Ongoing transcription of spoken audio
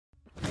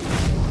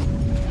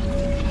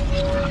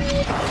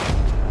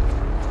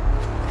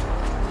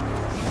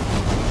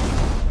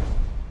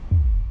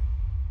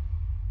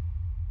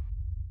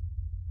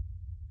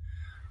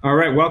All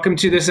right, welcome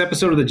to this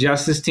episode of the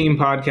Justice Team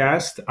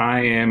podcast. I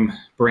am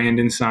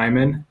Brandon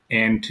Simon,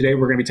 and today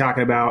we're going to be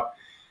talking about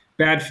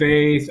bad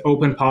faith,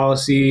 open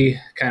policy,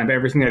 kind of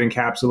everything that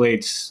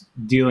encapsulates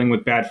dealing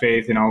with bad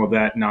faith and all of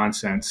that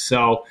nonsense.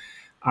 So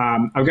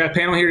I've got a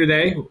panel here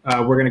today.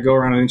 We're going to go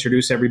around and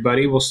introduce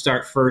everybody. We'll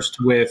start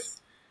first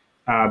with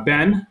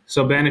Ben.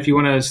 So Ben, if you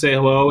want to say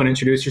hello and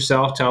introduce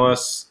yourself, tell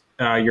us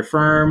your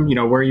firm,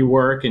 where you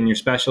work and your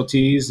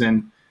specialties,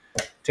 and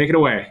take it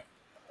away.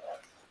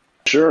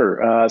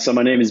 Sure. So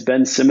my name is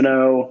Ben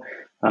Siminou.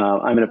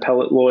 I'm an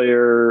appellate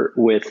lawyer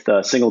with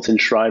Singleton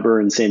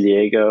Schreiber in San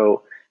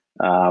Diego.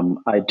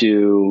 I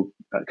do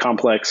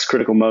complex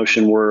critical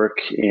motion work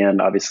and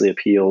obviously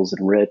appeals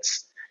and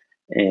writs.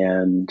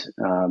 And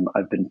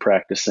I've been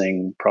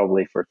practicing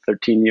probably for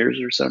 13 years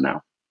or so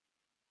now.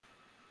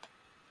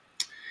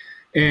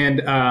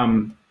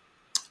 And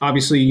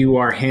obviously you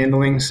are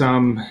handling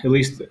some, at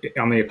least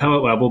on the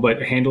appellate level,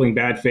 but handling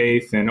bad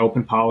faith and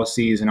open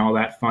policies and all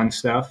that fun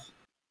stuff.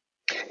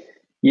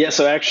 Yeah,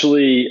 so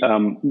actually,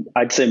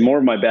 I'd say more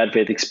of my bad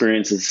faith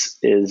experience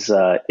is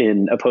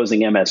in opposing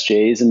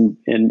MSJs in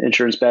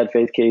insurance bad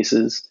faith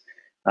cases.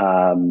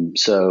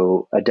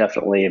 So I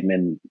definitely am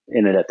in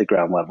it at the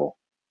ground level.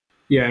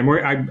 Yeah, and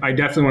I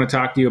definitely want to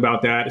talk to you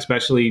about that,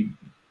 especially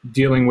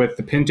dealing with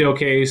the Pinto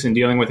case and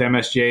dealing with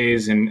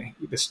MSJs and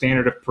the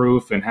standard of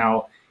proof and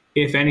how,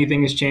 if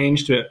anything, has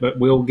changed. But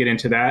we'll get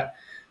into that.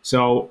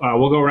 So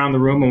we'll go around the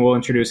room and we'll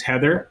introduce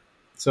Heather.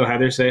 So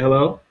Heather, say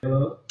hello.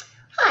 Hello.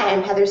 Hi,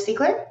 I'm Heather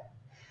Seigler.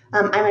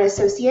 I'm an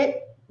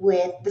associate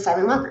with the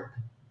Simon Law Group.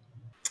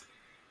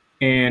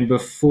 And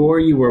before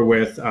you were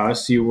with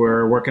us, you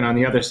were working on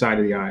the other side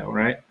of the aisle,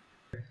 right?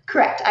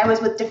 Correct. I was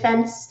with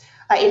defense,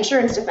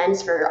 insurance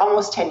defense for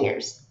almost 10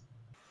 years.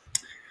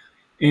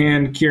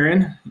 And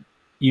Kieran,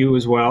 you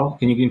as well.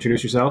 Can you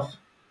introduce yourself?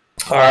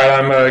 All right,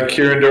 I'm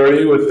Kieran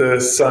Doherty with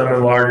the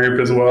Simon Law Group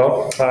as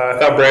well. I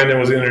thought Brandon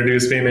was going to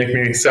introduce me, make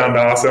me sound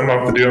awesome.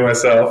 I'll have to do it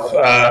myself.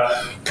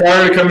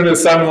 Prior to coming to the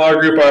Simon Law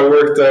Group, I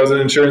was an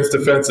insurance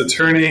defense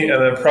attorney,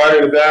 and then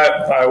prior to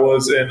that, I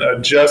was an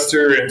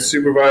adjuster and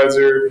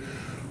supervisor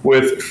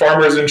with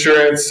Farmers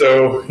Insurance.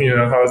 So,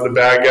 I was the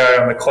bad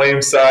guy on the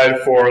claims side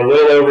for a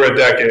little over a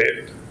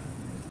decade.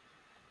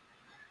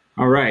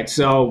 All right,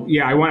 so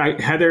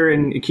Heather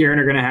and Kieran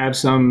are going to have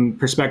some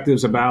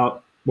perspectives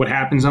about what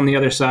happens on the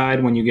other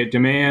side when you get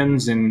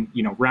demands and,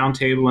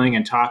 roundtabling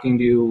and talking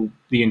to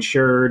the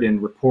insured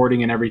and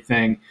reporting and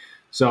everything.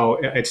 So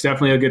it's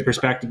definitely a good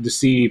perspective to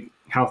see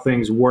how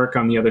things work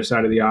on the other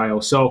side of the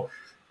aisle. So,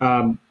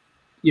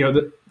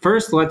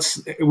 first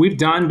we've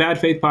done bad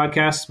faith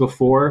podcasts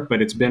before,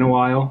 but it's been a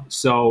while.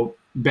 So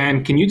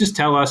Ben, can you just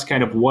tell us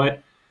kind of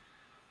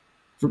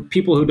for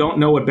people who don't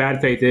know what bad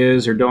faith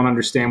is or don't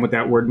understand what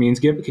that word means,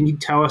 can you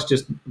tell us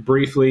just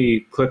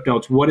briefly, clip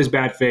notes, what is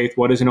bad faith?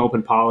 What is an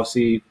open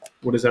policy?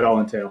 What does that all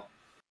entail?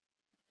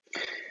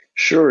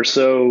 Sure.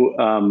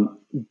 So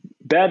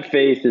bad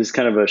faith is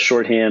kind of a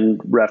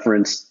shorthand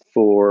reference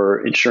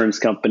for insurance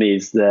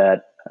companies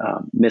that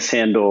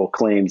mishandle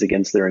claims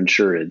against their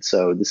insured.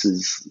 So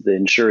the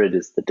insured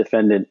is the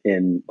defendant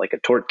in like a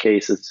tort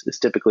case is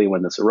typically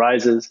when this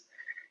arises.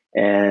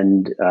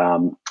 And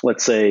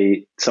let's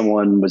say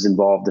someone was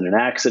involved in an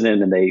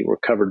accident and they were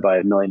covered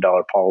by $1 million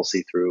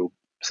policy through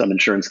some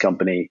insurance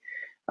company.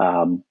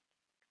 And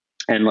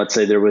let's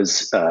say there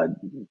was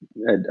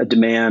a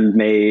demand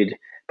made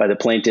by the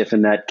plaintiff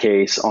in that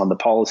case on the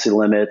policy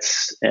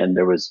limits, and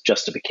there was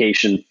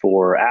justification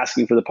for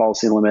asking for the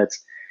policy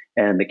limits,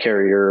 and the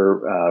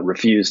carrier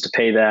refused to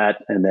pay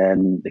that, and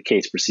then the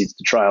case proceeds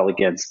to trial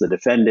against the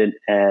defendant,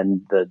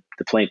 and the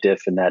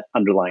plaintiff in that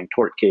underlying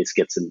tort case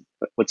gets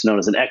what's known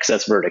as an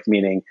excess verdict,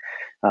 meaning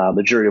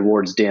the jury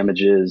awards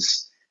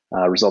damages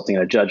resulting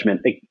in a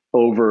judgment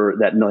over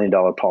that $1 million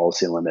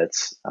policy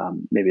limits,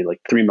 maybe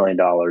like $3 million,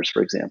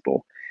 for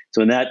example.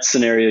 So in that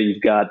scenario,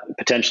 you've got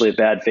potentially a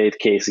bad faith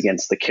case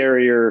against the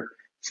carrier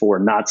for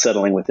not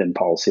settling within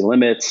policy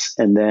limits.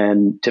 And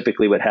then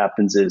typically what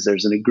happens is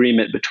there's an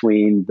agreement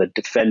between the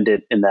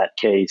defendant in that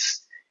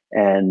case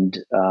and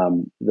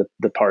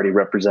the party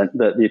represent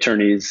the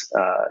attorneys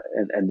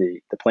and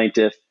the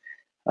plaintiff.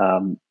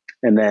 And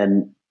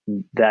then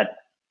that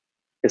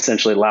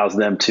essentially allows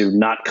them to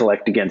not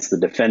collect against the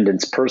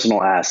defendant's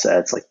personal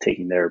assets, like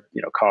taking their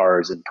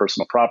cars and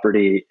personal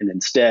property, and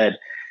instead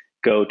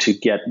go to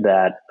get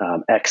that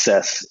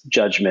excess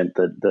judgment,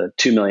 the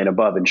 $2 million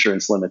above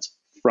insurance limits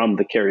from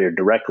the carrier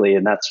directly.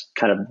 And that's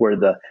kind of where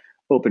the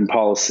open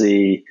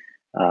policy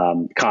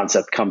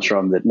concept comes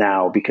from, that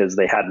now, because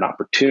they had an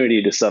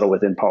opportunity to settle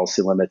within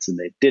policy limits and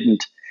they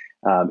didn't,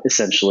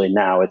 essentially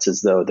now it's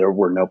as though there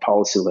were no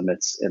policy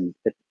limits, and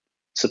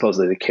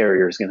supposedly the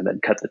carrier is going to then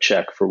cut the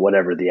check for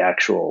whatever the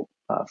actual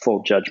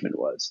full judgment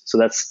was. So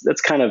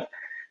that's kind of,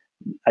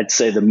 I'd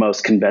say, the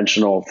most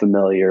conventional,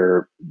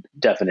 familiar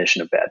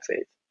definition of bad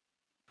faith.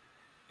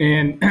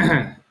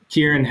 And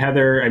Kieran,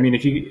 Heather, I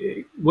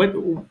mean,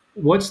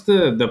 what's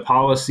the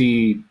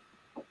policy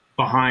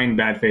behind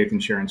bad faith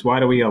insurance? Why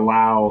do we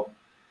allow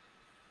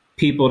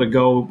people to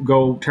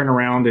go turn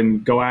around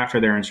and go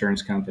after their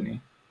insurance company?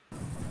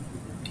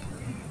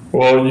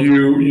 Well,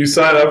 you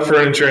sign up for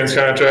an insurance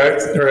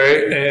contract,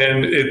 right?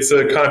 And it's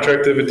a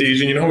contract of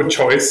adhesion. You don't have a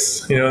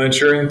choice. The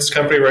insurance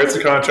company writes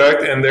a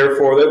contract, and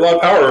therefore they have a lot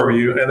of power over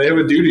you, and they have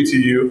a duty to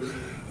you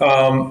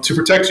to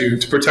protect you,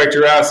 to protect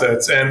your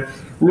assets. And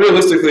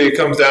realistically, it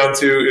comes down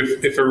to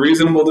if a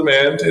reasonable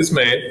demand is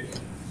made,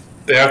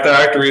 they have to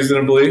act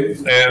reasonably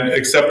and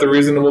accept the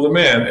reasonable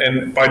demand.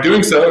 And by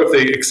doing so, if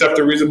they accept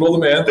the reasonable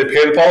demand, they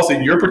pay the policy,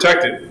 you're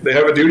protected. They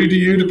have a duty to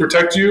you to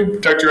protect you,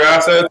 protect your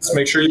assets,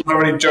 make sure you don't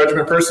have any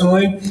judgment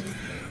personally.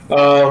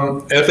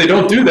 And if they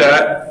don't do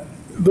that,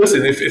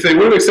 listen, if they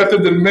would have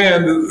accepted the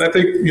demand, I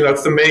think,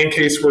 that's the main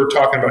case we're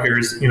talking about here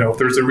is, if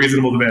there's a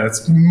reasonable demand.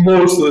 It's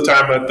most of the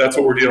time that's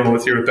what we're dealing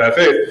with here with bad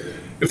faith.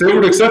 If they would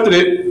have accepted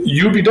it,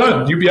 you'd be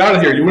done. You'd be out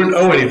of here. You wouldn't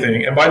owe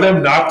anything. And by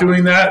them not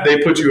doing that, they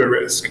put you at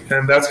risk.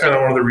 And that's kind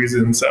of one of the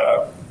reasons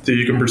that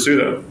you can pursue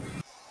them.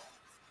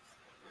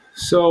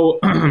 So,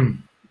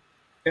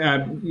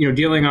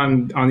 dealing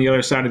on the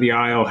other side of the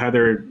aisle,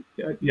 Heather,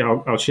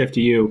 I'll shift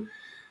to you.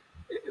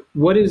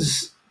 What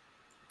is,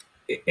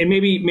 and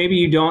maybe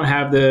you don't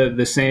have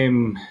the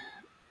same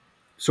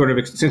sort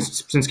of,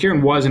 since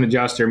Kieran was an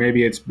adjuster,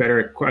 maybe it's better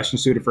a question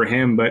suited for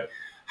him, but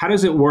how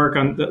does it work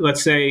on,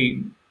 let's say,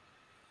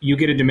 you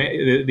get a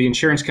demand, the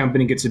insurance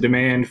company gets a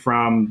demand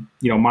from,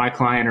 my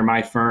client or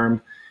my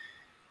firm.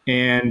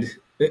 And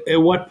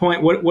at what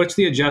point, what's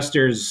the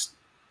adjuster's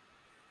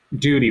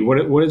duty?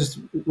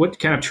 What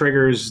kind of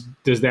triggers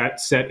does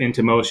that set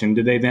into motion?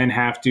 Do they then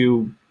have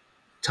to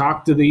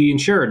talk to the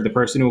insured, the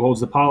person who holds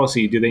the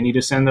policy? Do they need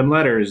to send them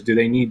letters? Do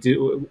they need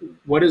to,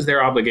 what is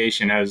their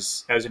obligation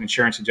as an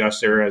insurance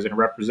adjuster, as a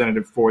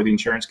representative for the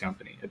insurance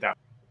company at that point?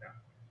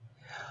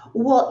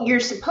 Well, you're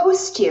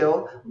supposed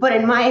to, but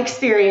in my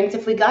experience,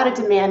 if we got a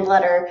demand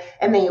letter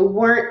and they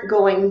weren't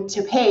going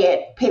to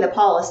pay the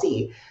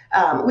policy,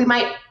 we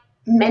might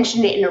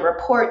mention it in a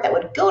report that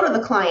would go to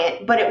the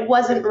client, but it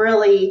wasn't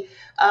really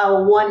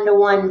a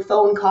one-to-one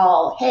phone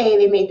call, hey,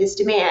 they made this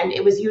demand.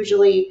 It was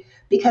usually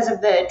because of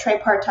the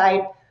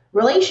tripartite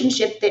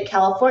relationship that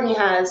California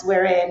has,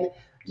 wherein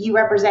you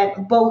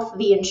represent both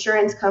the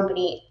insurance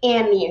company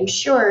and the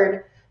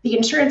insured. The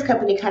insurance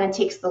company kind of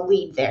takes the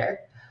lead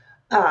there.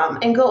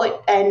 And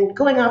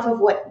going off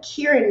of what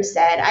Kieran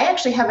said, I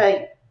actually have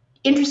an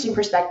interesting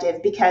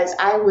perspective because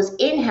I was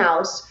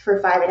in-house for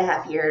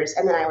 5.5 years,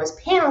 and then I was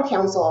panel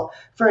counsel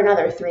for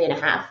another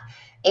 3.5.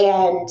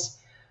 And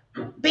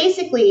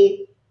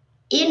basically,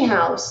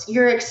 in-house,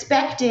 you're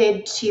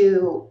expected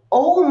to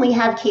only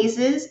have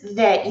cases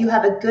that you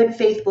have a good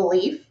faith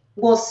belief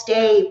will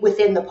stay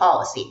within the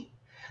policy.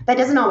 That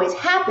doesn't always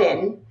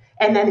happen,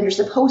 and then you're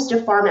supposed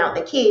to farm out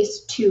the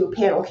case to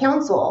panel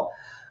counsel.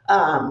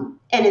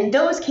 And in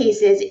those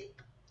cases,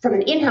 from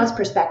an in-house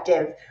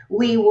perspective,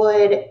 we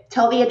would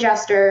tell the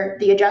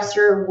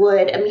adjuster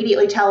would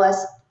immediately tell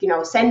us,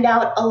 send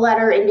out a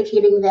letter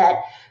indicating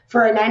that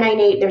for a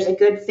 998, there's a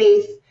good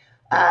faith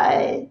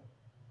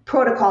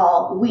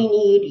protocol. We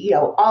need,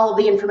 all of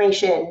the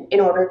information in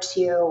order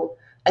to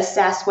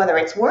assess whether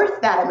it's worth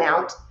that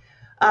amount.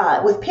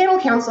 With panel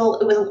counsel,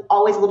 it was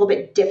always a little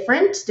bit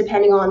different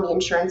depending on the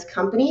insurance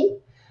company.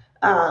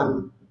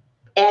 And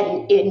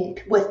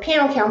with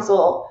panel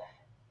counsel,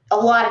 a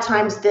lot of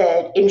times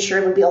the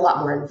insured would be a lot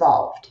more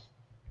involved.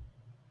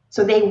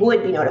 So they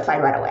would be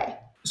notified right away.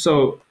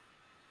 So,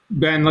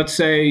 Ben, let's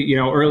say,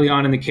 early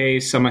on in the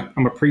case, I'm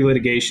a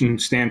pre-litigation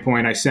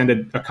standpoint, I send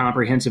a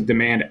comprehensive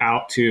demand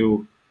out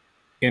to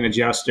an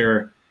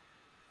adjuster.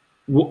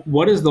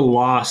 What does the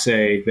law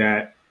say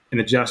that an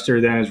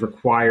adjuster then is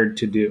required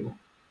to do?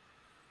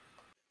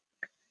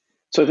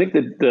 So I think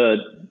that the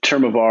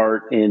term of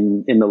art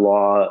in the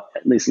law,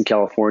 at least in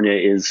California,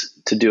 is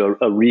to do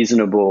a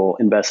reasonable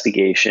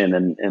investigation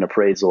and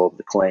appraisal of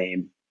the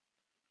claim.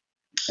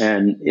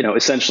 And,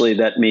 essentially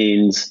that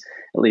means,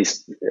 at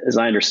least as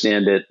I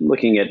understand it,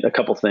 looking at a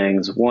couple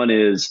things. One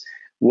is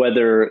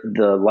whether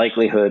the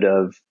likelihood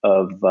of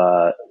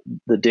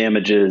the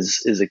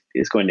damages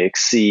is going to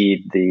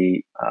exceed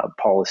the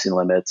policy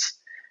limits,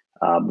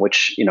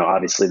 which,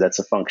 obviously that's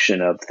a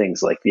function of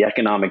things like the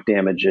economic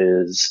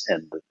damages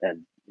and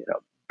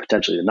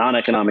potentially the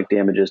non-economic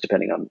damages,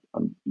 depending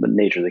on the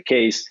nature of the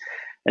case.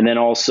 And then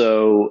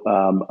also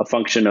a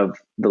function of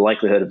the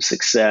likelihood of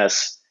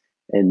success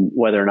and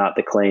whether or not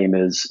the claim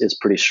is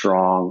pretty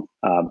strong.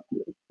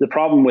 The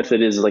problem with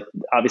it is, like,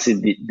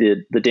 obviously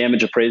the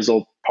damage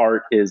appraisal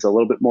part is a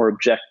little bit more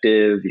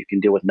objective. You can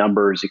deal with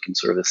numbers. You can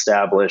sort of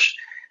establish,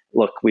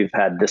 look, we've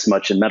had this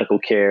much in medical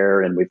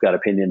care and we've got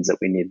opinions that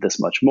we need this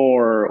much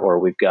more, or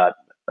we've got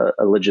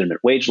a legitimate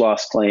wage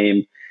loss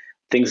claim.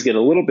 Things get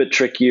a little bit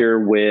trickier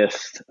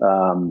with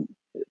kind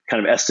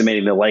of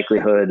estimating the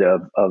likelihood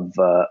of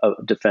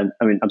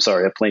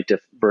a plaintiff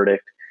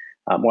verdict.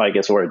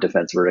 Or a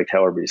defense verdict,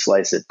 however you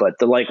slice it, but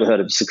the likelihood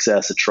of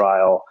success at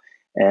trial.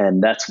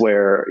 And that's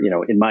where,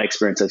 in my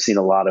experience, I've seen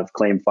a lot of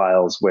claim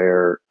files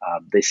where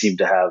the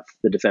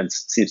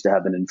defense seems to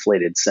have an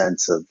inflated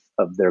sense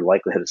of their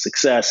likelihood of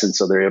success. And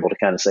so they're able to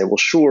kind of say, well,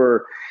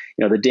 sure,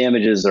 the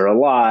damages are a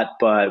lot,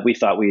 but we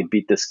thought we'd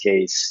beat this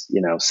case,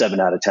 7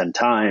 out of 10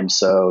 times.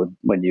 So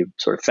when you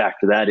sort of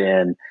factor that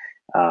in,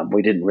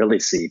 we didn't really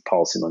see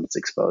policy limits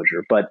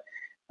exposure. But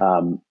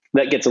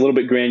that gets a little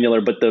bit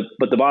granular. But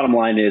the bottom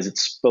line is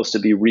it's supposed to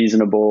be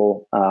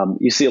reasonable.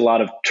 You see a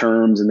lot of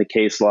terms in the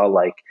case law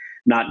like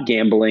not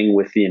gambling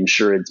with the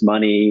insured's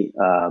money.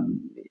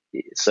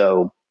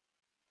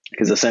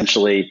 Because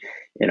essentially,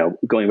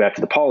 going back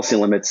to the policy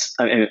limits,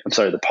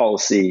 the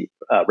policy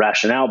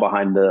rationale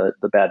behind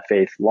the bad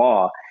faith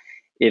law,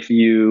 if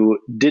you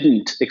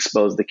didn't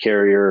expose the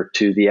carrier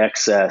to the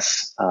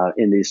excess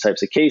in these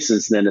types of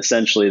cases, then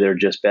essentially they're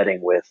just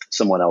betting with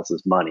someone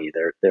else's money.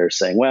 They're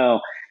saying,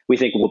 well, we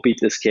think we'll beat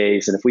this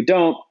case, and if we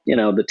don't,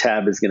 the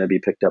tab is going to be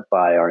picked up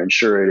by our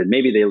insured, and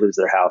maybe they lose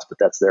their house, but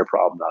that's their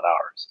problem, not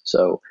ours.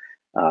 So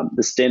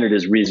the standard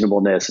is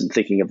reasonableness and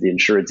thinking of the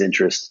insured's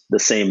interest the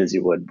same as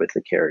you would with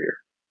the carrier.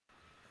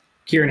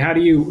 Kieran, how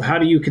do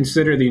you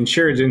consider the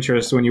insured's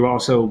interest when you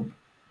also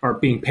are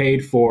being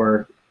paid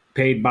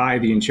by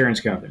the insurance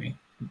company?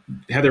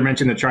 Heather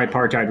mentioned the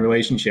tripartite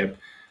relationship.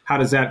 How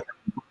does that?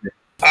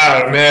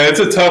 Man, it's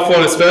a tough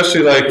one,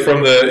 especially like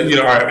from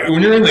the, all right,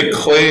 when you're in the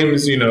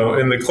claims, in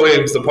the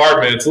claims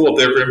department, it's a little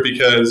different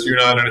because you're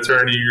not an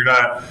attorney, you're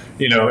not,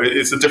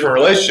 it's a different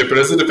relationship. But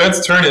as a defense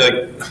attorney,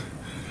 like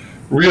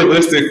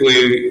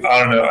realistically, I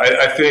don't know.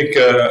 I think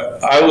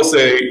I will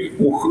say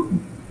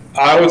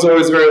I was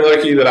always very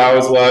lucky that I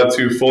was allowed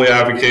to fully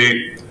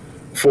advocate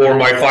for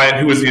my client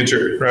who was the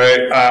insured,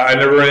 right? I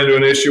never ran into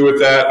an issue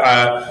with that.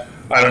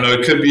 I don't know.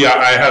 It could be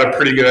I had a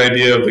pretty good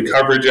idea of the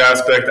coverage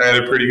aspect. I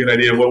had a pretty good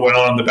idea of what went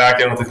on in the back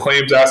end with the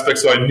claims aspect.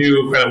 So I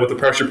knew kind of what the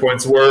pressure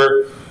points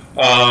were,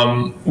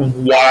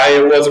 why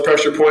it was a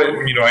pressure point.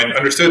 I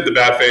understood the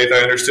bad faith. I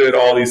understood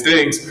all these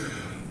things.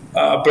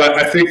 But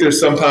I think there's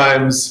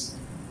sometimes,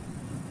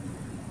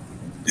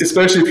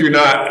 especially if you're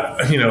not,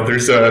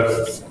 there's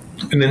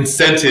an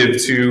incentive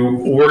to,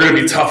 we're going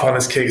to be tough on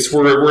this case.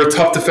 We're a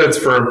tough defense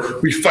firm.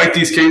 We fight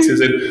these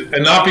cases,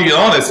 and not being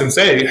honest and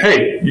saying,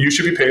 hey, you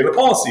should be paying the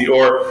policy.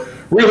 Or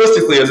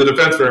realistically, as a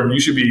defense firm, you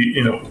should be,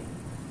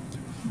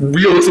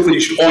 realistically,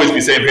 you should always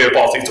be saying pay the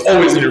policy. It's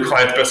always in your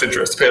client's best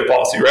interest to pay the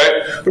policy,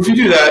 right? But if you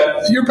do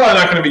that, you're probably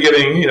not going to be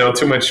getting,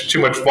 too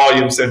much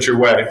volume sent your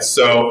way.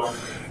 So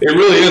it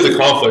really is a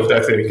conflict,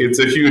 I think. It's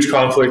a huge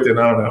conflict, and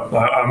I don't know.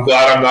 I'm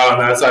glad I'm not on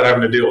that side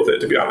having to deal with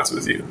it, to be honest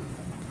with you.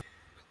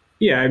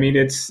 Yeah, I mean,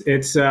 it's.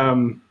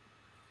 I've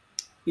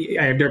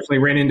definitely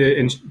ran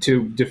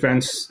into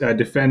defense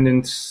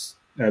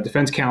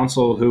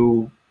counsel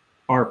who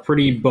are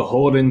pretty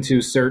beholden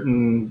to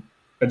certain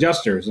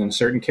adjusters and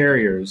certain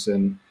carriers,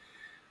 and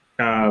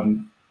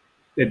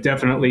it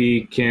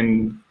definitely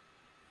can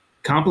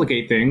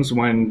complicate things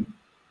when,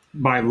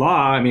 by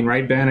law, I mean,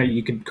 right, Ben?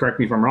 You could correct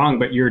me if I'm wrong,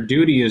 but your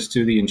duty is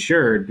to the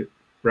insured,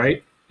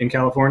 right, in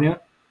California.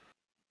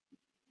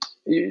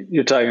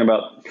 You're talking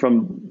about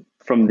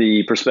from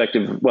the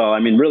perspective, well, I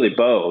mean, really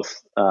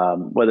both,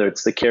 whether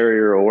it's the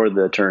carrier or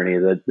the attorney,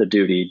 the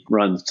duty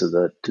runs to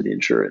the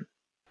insured.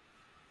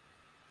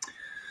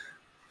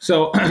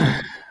 So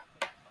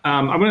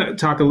I'm going to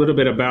talk a little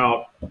bit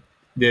about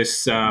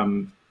this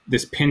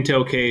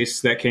Pinto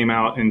case that came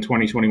out in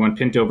 2021,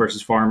 Pinto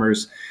versus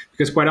Farmers,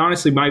 because quite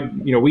honestly,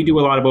 we do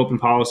a lot of open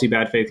policy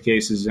bad faith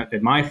cases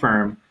at my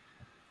firm,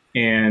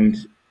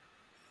 and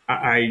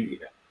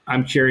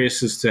I'm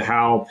curious as to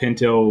how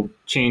Pinto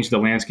changed the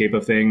landscape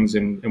of things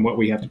and what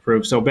we have to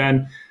prove. So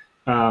Ben,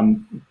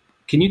 can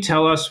you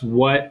tell us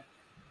what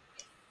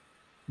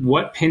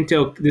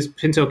this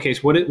Pinto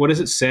case, what does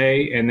it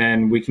say? And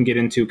then we can get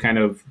into kind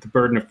of the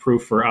burden of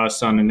proof for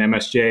us on an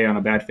MSJ on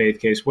a bad faith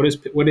case. What is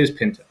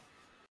Pinto?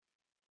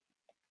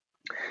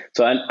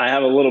 So I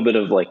have a little bit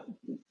of like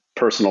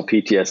personal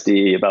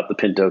PTSD about the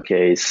Pinto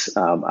case.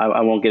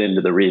 I won't get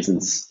into the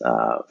reasons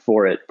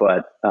for it,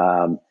 but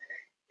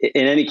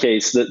in any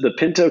case, the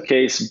Pinto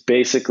case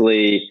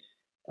basically,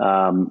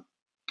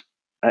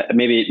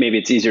 maybe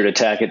it's easier to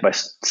attack it by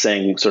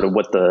saying sort of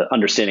what the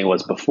understanding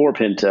was before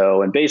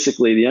Pinto. And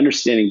basically, the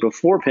understanding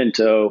before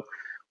Pinto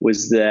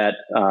was that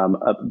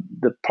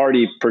the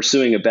party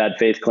pursuing a bad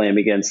faith claim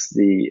against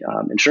the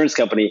insurance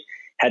company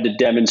had to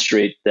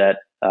demonstrate that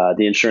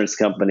the insurance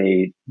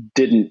company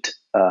didn't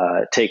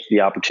take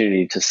the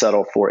opportunity to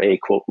settle for a,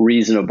 quote,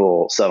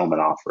 reasonable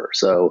settlement offer.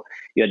 So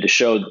you had to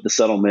show that the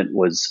settlement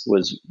was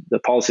the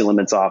policy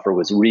limits offer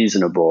was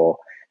reasonable,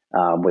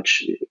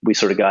 which we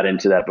sort of got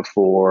into that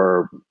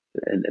before.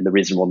 And the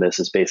reasonableness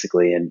is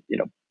basically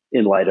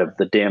in light of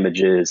the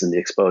damages and the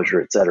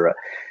exposure, et cetera.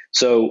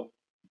 So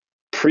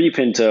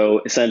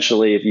pre-Pinto,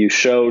 essentially, if you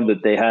showed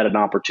that they had an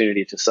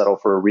opportunity to settle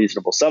for a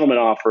reasonable settlement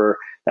offer,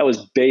 that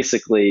was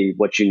basically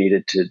what you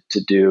needed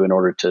to do in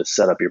order to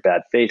set up your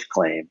bad faith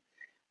claim.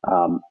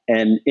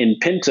 And in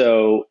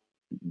Pinto,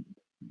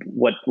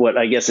 what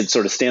I guess it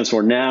sort of stands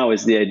for now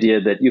is the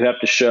idea that you have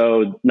to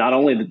show not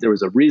only that there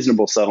was a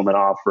reasonable settlement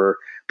offer,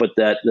 but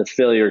that the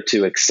failure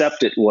to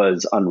accept it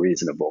was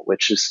unreasonable,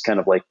 which is kind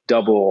of like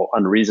double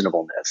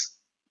unreasonableness.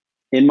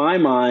 In my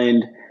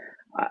mind,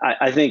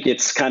 I think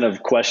it's kind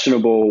of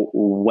questionable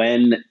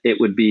when it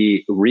would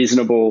be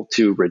reasonable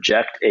to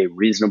reject a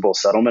reasonable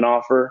settlement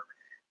offer.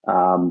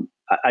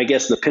 I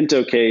guess the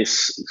Pinto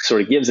case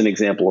sort of gives an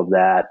example of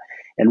that.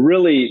 And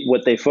really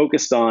what they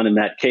focused on in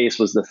that case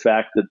was the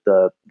fact that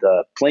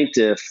the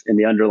plaintiff in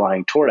the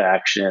underlying tort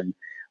action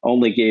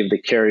only gave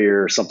the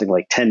carrier something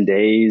like 10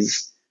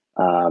 days.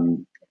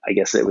 I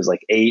guess it was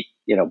like 8,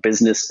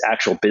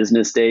 actual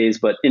business days,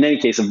 but in any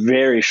case, a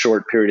very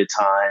short period of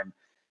time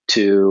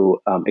to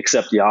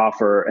accept the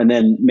offer. And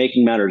then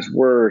making matters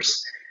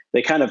worse,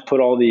 they kind of put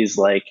all these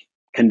like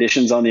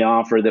conditions on the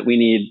offer that we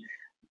need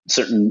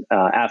certain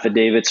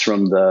affidavits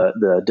from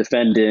the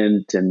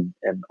defendant and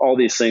all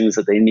these things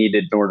that they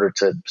needed in order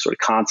to sort of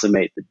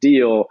consummate the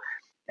deal.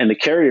 And the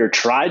carrier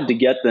tried to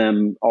get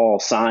them all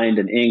signed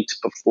and inked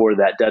before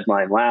that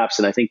deadline lapsed,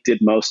 and I think did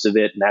most of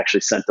it and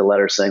actually sent a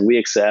letter saying we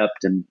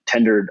accept and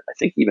tendered, I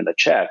think, even a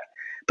check,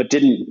 but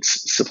didn't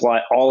supply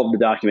all of the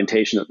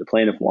documentation that the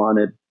plaintiff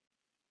wanted.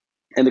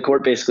 And the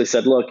court basically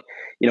said, look,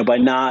 by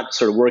not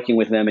sort of working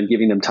with them and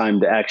giving them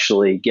time to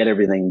actually get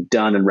everything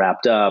done and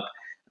wrapped up,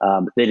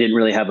 they didn't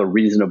really have a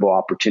reasonable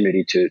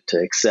opportunity to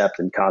accept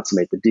and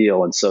consummate the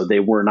deal. And so they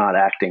were not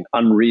acting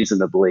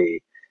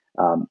unreasonably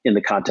in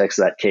the context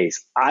of that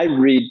case. I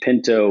read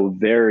Pinto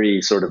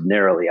very sort of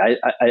narrowly.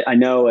 I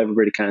know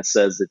everybody kind of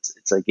says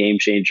it's a game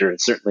changer, and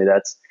certainly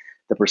that's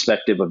the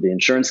perspective of the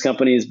insurance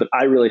companies, but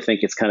I really think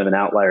it's kind of an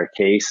outlier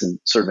case and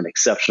sort of an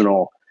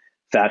exceptional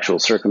factual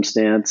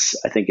circumstance.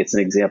 I think it's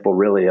an example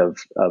really of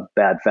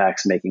bad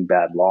facts making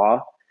bad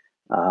law.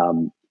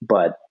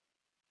 But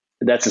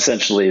that's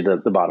essentially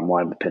the bottom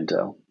line with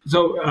Pinto.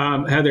 So,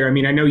 Heather, I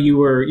mean, I know you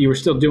were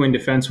still doing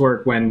defense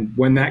work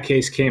when that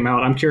case came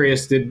out. I'm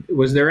curious,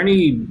 was there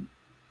any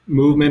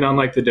movement on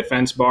like the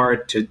defense bar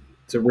to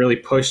really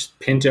push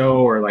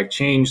Pinto or like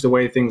change the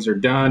way things are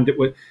done?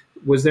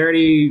 Was there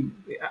any,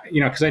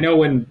 because I know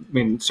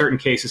when certain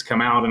cases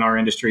come out in our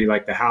industry,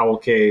 like the Howell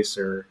case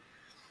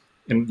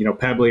and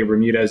Pebley,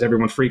 Bermudez,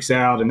 everyone freaks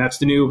out, and that's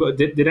the new.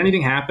 Did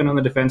anything happen on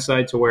the defense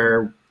side to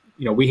where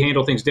we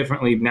handle things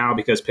differently now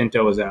because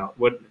Pinto is out?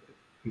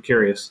 I'm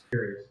curious.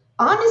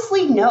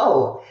 Honestly,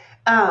 no.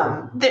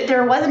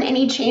 There wasn't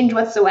any change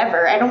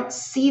whatsoever. I don't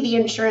see the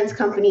insurance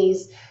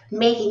companies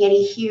making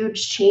any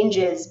huge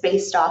changes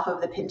based off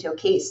of the Pinto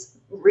case,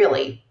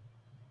 really.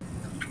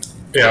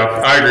 Yeah,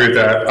 I agree with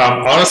that.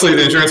 Honestly,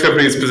 the insurance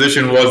company's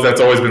position was that's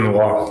always been the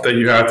law, that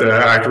you have to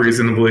act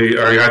reasonably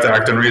or you have to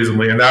act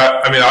unreasonably. And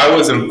that,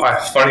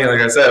 funny, like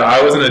I said,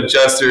 I was an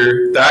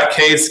adjuster. That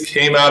case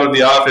came out of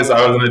the office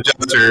I was an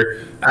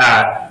adjuster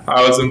at.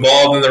 I was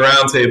involved in the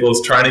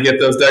roundtables trying to get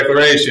those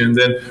declarations.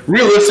 And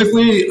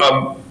realistically,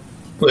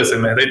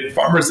 listen, man,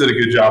 farmers did a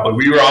good job. Like,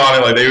 we were on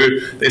it.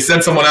 Like they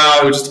sent someone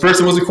out, which the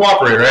person wasn't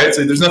cooperating, right?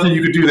 So there's nothing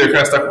you could do. They're kind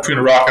of stuck between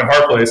a rock and a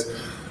hard place.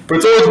 But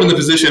it's always been the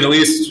position, at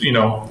least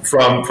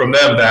from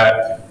them,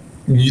 that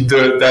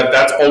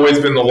that's always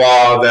been the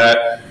law.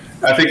 That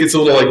I think it's a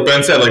little like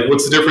Ben said. Like,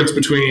 what's the difference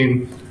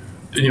between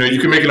you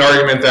can make an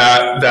argument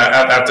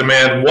that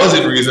demand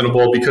wasn't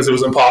reasonable because it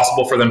was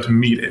impossible for them to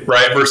meet it,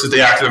 right? Versus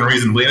they acted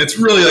unreasonably, and it's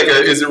really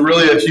is it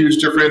really a huge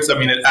difference? I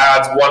mean, it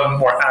adds one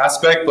more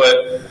aspect,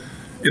 but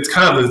it's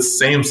kind of the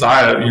same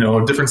side,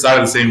 a different side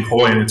of the same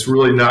coin. It's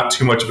really not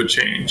too much of a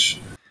change.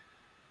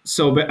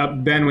 So,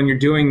 Ben, when you're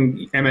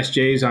doing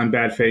MSJs on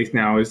bad faith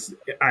now,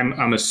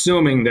 I'm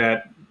assuming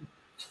that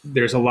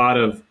there's a lot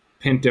of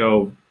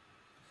Pinto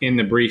in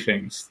the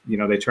briefings.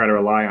 They try to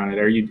rely on it.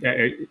 Are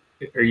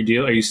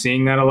you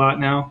seeing that a lot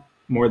now,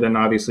 more than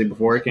obviously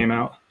before it came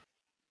out?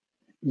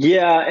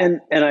 Yeah,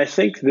 and I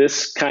think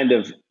this kind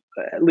of,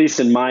 at least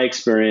in my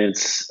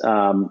experience,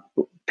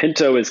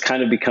 Pinto has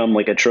kind of become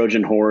like a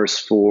Trojan horse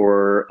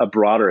for a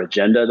broader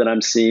agenda that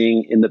I'm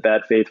seeing in the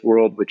bad faith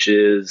world, which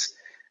is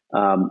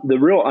the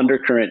real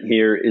undercurrent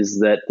here is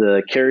that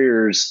the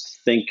carriers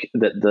think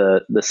that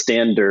the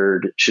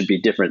standard should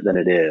be different than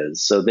it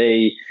is. So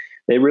they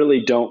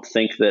really don't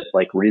think that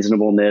like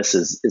reasonableness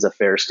is a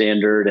fair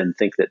standard, and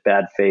think that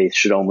bad faith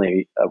should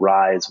only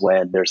arise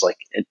when there's like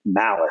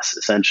malice,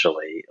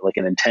 essentially, like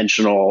an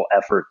intentional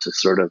effort to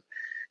sort of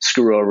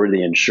screw over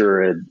the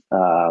insured.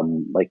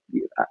 Like,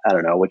 I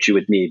don't know what you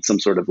would need, some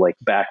sort of like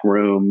back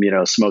room,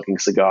 smoking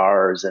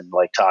cigars and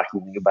like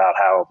talking about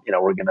how,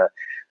 we're going to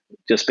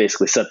just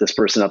basically set this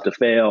person up to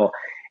fail.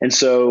 And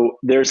so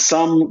there's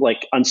some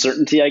like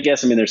uncertainty, I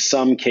guess. I mean, there's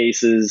some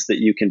cases that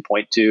you can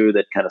point to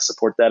that kind of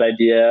support that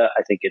idea.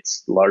 I think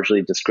it's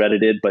largely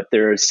discredited, but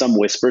there's some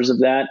whispers of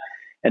that.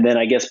 And then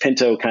I guess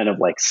Pinto kind of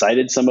like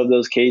cited some of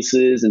those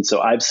cases. And so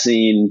I've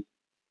seen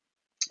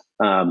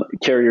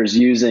carriers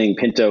using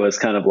Pinto as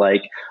kind of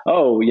like,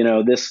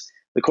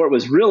 the court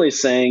was really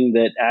saying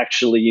that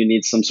actually you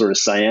need some sort of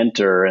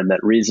scienter and that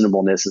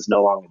reasonableness is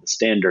no longer the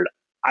standard.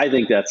 I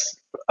think that's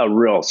a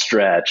real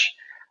stretch.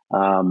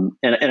 And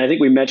I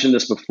think we mentioned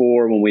this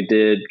before when we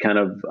did kind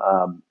of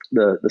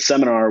the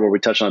seminar where we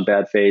touched on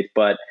bad faith,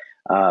 but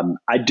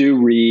I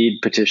do read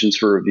petitions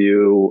for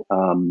review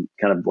kind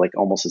of like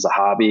almost as a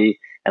hobby.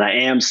 And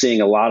I am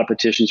seeing a lot of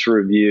petitions for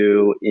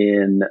review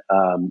in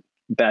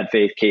bad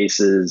faith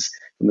cases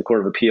the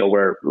Court of Appeal,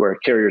 where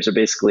carriers are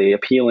basically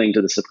appealing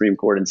to the Supreme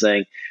Court and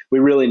saying, we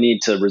really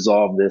need to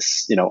resolve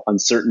this,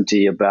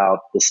 uncertainty about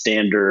the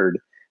standard,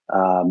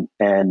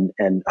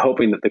 and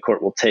hoping that the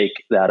court will take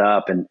that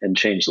up and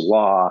change the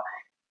law.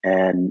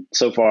 And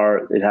so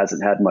far, it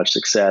hasn't had much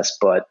success,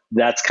 but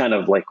that's kind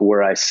of like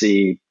where I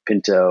see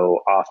Pinto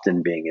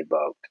often being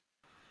invoked.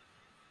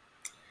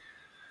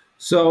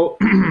 So,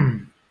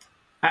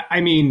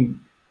 I mean,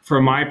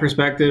 from my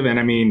perspective, and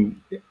I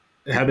mean,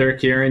 Heather,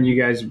 Kieran,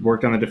 you guys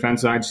worked on the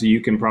defense side, so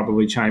you can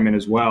probably chime in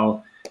as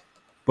well.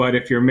 But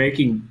if you're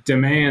making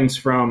demands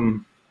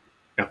from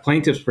a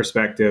plaintiff's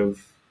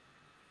perspective,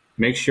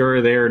 make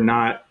sure they're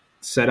not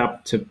set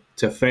up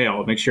to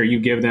fail. Make sure you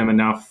give them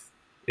enough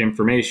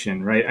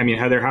information, right? I mean,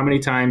 Heather, how many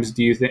times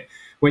do you think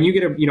when you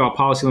get a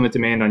policy limit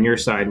demand on your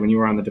side, when you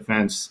were on the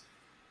defense,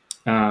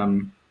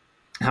 how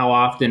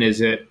often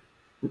is it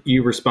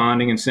you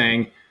responding and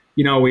saying,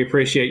 we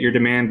appreciate your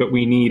demand, but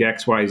we need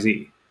X, Y,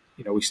 Z?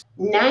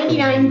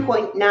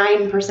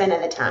 99.9%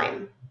 of the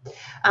time.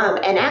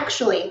 And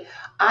actually,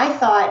 I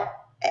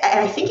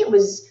think it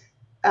was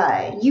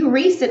you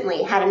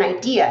recently had an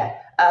idea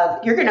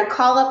of you're going to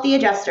call up the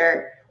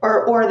adjuster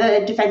or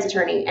the defense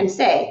attorney and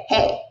say,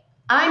 hey,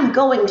 I'm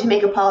going to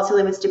make a policy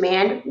limits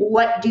demand.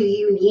 What do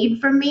you need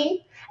from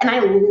me? And I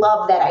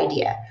love that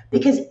idea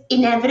because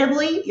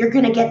inevitably you're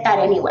going to get that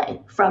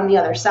anyway from the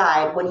other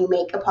side when you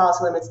make a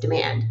policy limits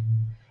demand.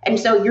 And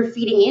so you're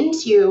feeding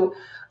into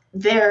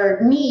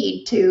their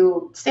need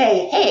to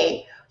say,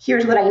 hey,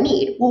 here's what I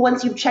need. Well,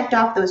 once you've checked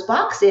off those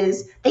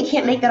boxes, they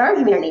can't make that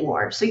argument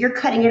anymore. So you're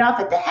cutting it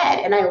off at the head.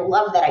 And I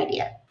love that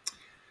idea.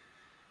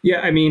 Yeah,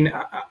 I mean,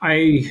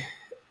 I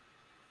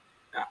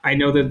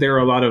know that there are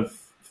a lot of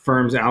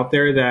firms out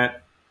there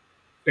that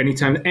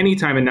anytime a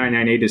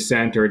 998 is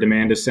sent or a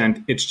demand is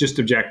sent, it's just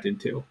objected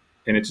to.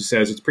 And it just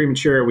says it's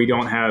premature. We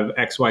don't have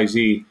X, Y,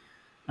 Z.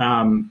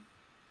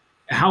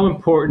 How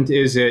important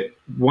is it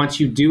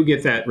once you do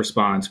get that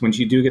response, once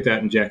you do get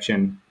that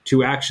objection,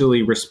 to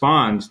actually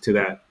respond to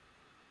that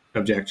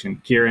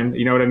objection? Kieran,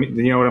 you know what I mean?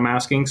 You know what I'm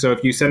asking? So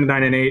if you send a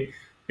 998,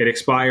 it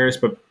expires,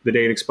 but the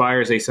day it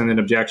expires, they send an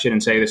objection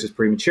and say this is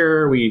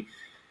premature.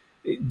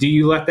 Do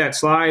you let that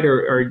slide,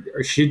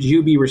 or should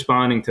you be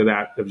responding to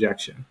that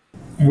objection?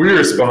 We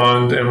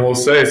respond and we'll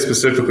say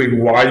specifically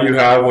why you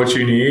have what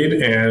you need,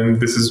 and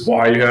this is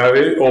why you have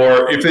it.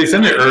 Or if they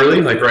send it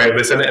early, like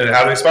they send it and it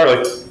hasn't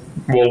expired,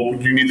 well,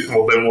 you need it.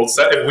 Well, then we'll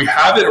set. If we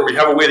have it, or we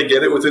have a way to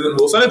get it within it,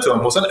 we'll send it to them.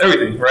 We'll send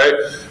everything, right?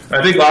 And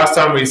I think last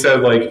time we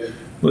said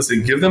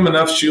listen, give them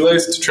enough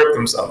shoelace to trip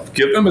themselves.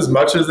 Give them as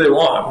much as they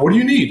want. What do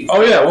you need?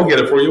 Oh yeah, we'll get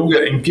it for you. We'll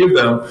get it and give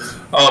them.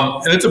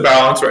 And it's a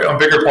balance, right? On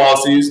bigger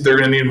policies, they're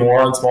going to need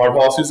more. On smaller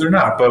policies, they're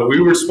not. But we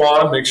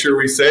respond, make sure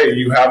we say,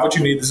 you have what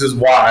you need. This is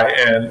why,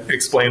 and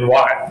explain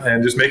why,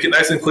 and just make it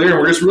nice and clear. And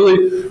we're just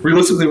really,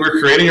 realistically, we're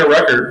creating a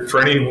record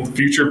for any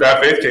future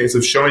bad faith case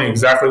of showing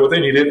exactly what they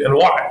needed and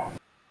why.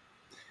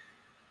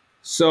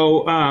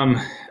 So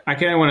I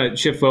kind of want to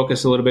shift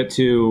focus a little bit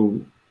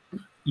to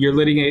you're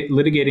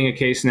litigating a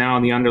case now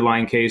in the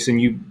underlying case,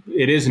 and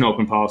it is an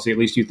open policy. At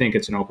least you think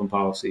it's an open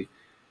policy.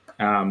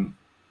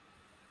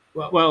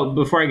 Well,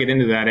 before I get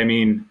into that, I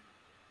mean,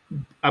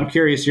 I'm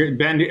curious.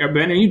 Ben,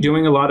 are you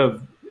doing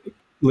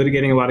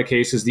litigating a lot of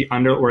cases, the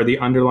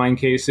underlying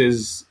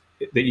cases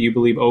that you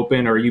believe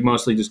open, or are you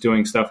mostly just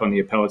doing stuff on the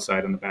appellate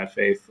side on the bad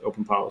faith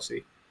open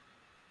policy?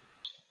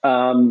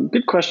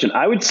 Good question.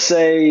 I would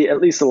say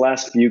at least the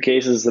last few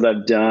cases that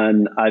I've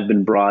done, I've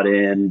been brought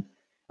in,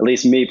 at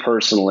least me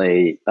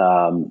personally,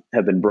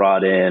 have been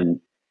brought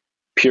in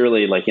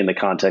purely in the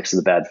context of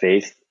the bad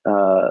faith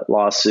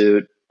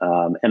lawsuit.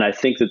 And I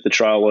think that the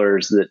trial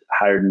lawyers that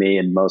hired me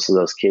in most of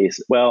those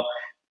cases, well,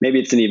 maybe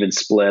it's an even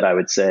split. I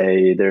would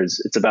say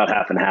it's about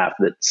half and half,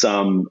 that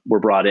some were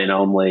brought in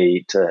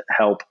only to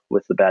help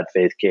with the bad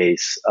faith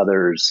case.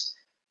 Others,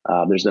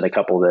 there's been a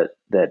couple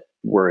that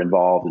were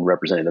involved in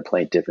representing the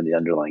plaintiff in the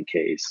underlying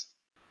case.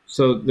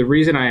 So the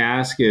reason I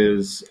ask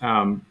is,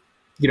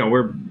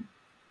 we're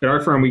at our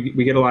firm,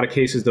 we get a lot of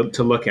cases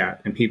to look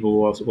at, and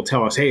people will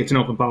tell us, hey, it's an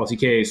open policy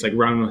case,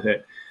 run with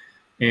it.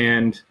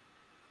 And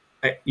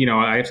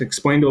I have to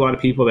explain to a lot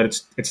of people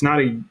that it's not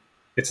a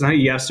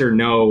yes or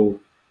no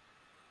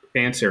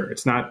answer.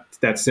 It's not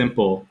that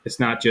simple.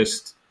 It's not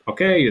just,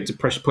 okay, it's a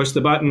push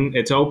the button,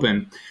 it's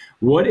open.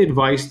 What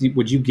advice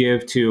would you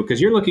give to, because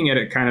you're looking at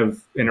it kind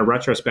of in a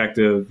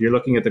retrospective, you're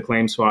looking at the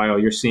claims file,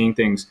 you're seeing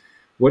things.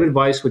 What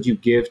advice would you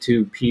give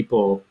to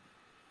people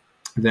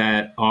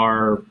that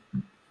are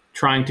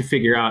trying to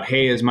figure out,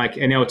 hey,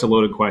 I know it's a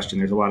loaded question,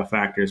 there's a lot of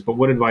factors, but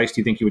what advice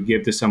do you think you would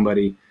give to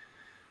somebody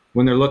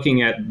when they're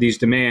looking at these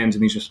demands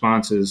and these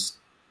responses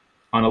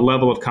on a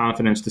level of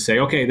confidence to say,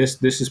 okay,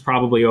 this is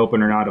probably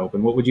open or not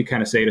open? What would you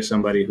kind of say to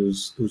somebody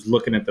who's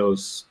looking at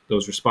those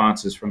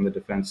responses from the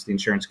defense, the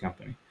insurance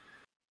company?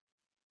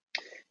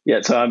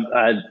 Yeah, so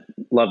I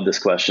love this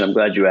question. I'm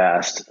glad you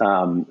asked.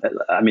 I'll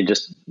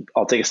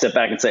take a step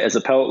back and say, as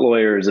appellate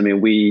lawyers,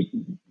 we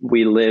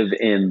live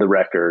in the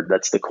record.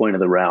 That's the coin of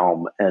the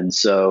realm. And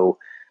so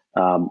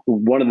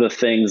One of the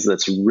things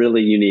that's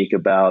really unique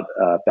about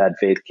bad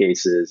faith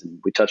cases, and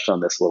we touched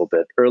on this a little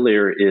bit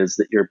earlier, is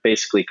that you're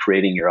basically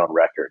creating your own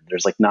record.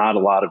 There's like not a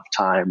lot of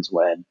times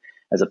when,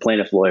 as a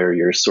plaintiff lawyer,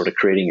 you're sort of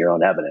creating your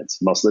own evidence.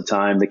 Most of the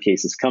time, the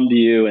cases come to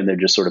you and they're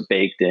just sort of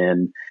baked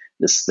in.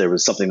 There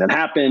was something that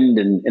happened,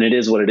 and it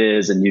is what it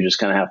is, and you just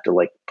kind of have to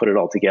like put it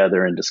all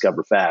together and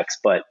discover facts.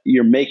 But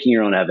you're making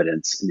your own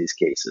evidence in these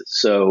cases.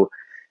 So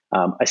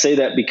I say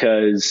that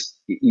because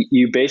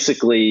you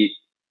basically,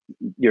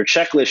 your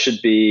checklist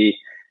should be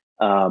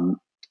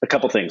a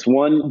couple things.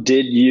 One,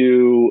 did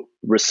you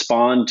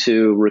respond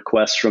to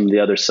requests from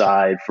the other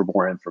side for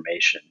more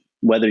information?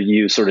 Whether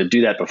you sort of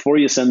do that before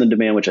you send the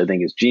demand, which I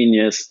think is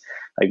genius.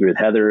 I agree with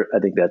Heather. I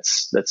think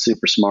that's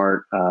super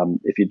smart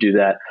if you do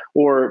that.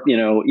 Or,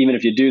 even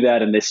if you do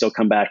that and they still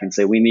come back and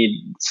say, we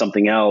need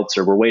something else,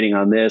 or we're waiting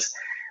on this.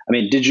 I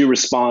mean, did you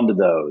respond to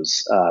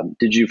those?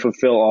 Did you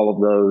fulfill all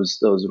of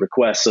those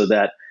requests so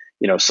that,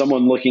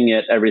 someone looking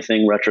at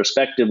everything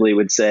retrospectively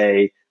would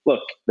say,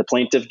 look, the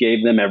plaintiff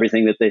gave them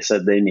everything that they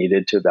said they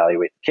needed to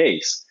evaluate the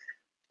case.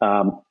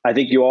 I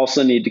think you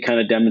also need to kind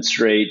of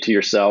demonstrate to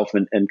yourself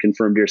and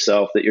confirm to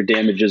yourself that your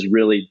damages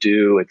really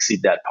do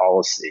exceed that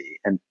policy.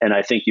 And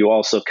I think you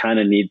also kind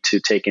of need to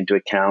take into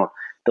account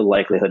the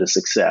likelihood of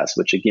success,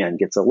 which again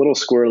gets a little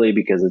squirrely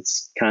because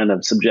it's kind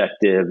of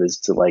subjective as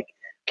to like,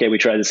 okay, we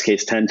tried this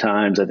case 10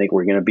 times. I think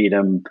we're going to beat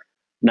them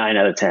 9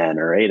 out of 10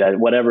 or 8 out of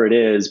whatever it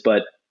is.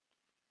 But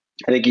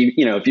I think,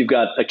 if you've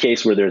got a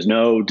case where there's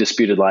no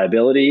disputed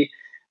liability,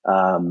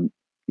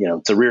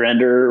 it's a rear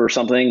ender or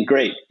something,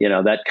 great.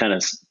 That kind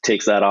of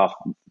takes that off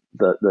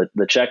the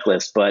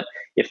checklist. But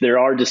if there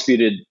are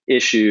disputed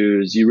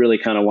issues, you really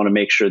kind of want to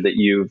make sure that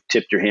you've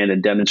tipped your hand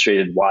and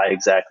demonstrated why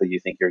exactly you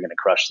think you're going to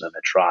crush them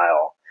at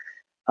trial.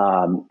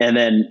 And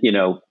then,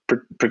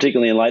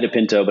 particularly in light of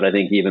Pinto, but I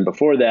think even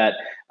before that,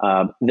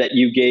 that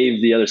you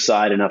gave the other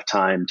side enough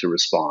time to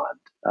respond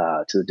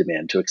to the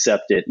demand, to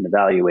accept it and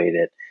evaluate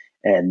it,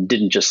 and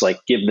didn't just like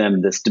give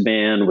them this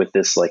demand with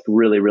this like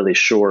really, really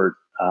short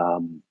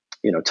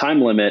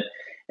time limit,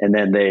 and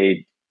then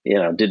they,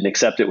 didn't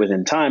accept it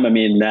within time. I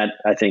mean, that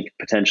I think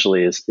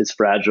potentially is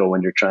fragile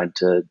when you're trying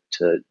to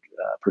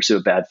pursue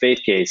a bad faith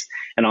case.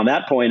 And on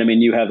that point, I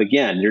mean, you have,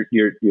 again,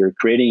 you're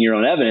creating your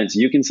own evidence.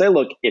 You can say,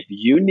 look, if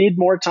you need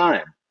more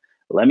time,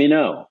 let me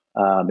know.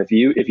 If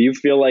you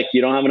feel like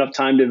you don't have enough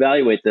time to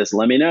evaluate this,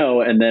 let me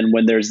know. And then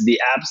when there's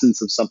the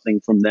absence of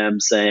something from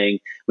them saying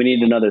we need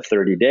another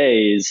 30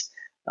 days,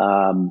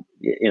 then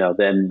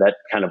that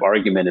kind of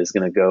argument is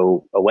going to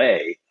go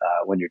away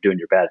when you're doing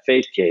your bad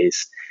faith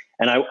case.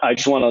 And I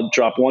just want to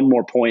drop one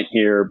more point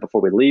here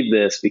before we leave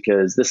this,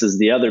 because this is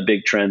the other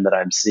big trend that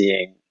I'm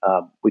seeing.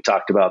 We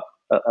talked about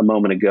a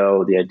moment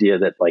ago, the idea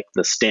that like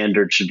the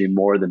standard should be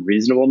more than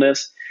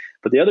reasonableness.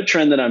 But the other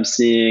trend that I'm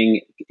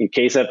seeing in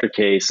case after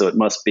case, so it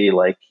must be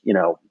like,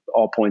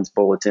 all points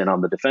bulletin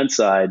on the defense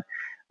side,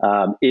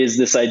 is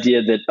this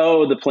idea that,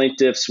 the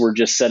plaintiffs were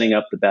just setting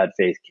up the bad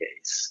faith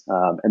case.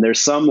 And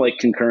there's some like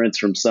concurrence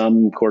from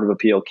some court of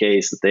appeal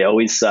case that they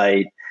always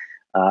cite,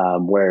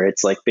 where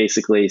it's like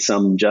basically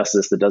some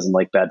justice that doesn't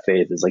like bad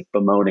faith is like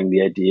bemoaning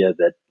the idea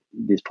that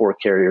these poor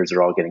carriers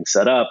are all getting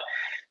set up.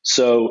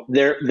 So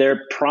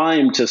they're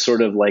primed to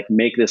sort of like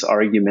make this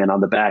argument on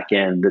the back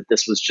end that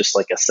this was just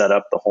like a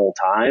setup the whole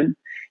time.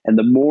 And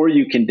the more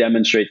you can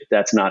demonstrate that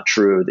that's not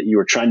true, that you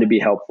were trying to be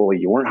helpful,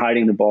 you weren't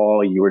hiding the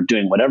ball, you were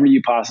doing whatever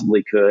you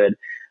possibly could,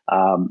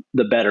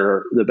 the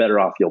better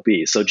off you'll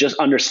be. So just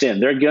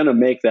understand they're going to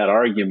make that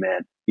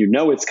argument.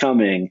 It's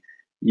coming.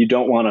 You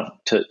don't want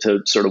to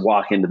sort of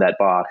walk into that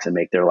box and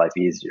make their life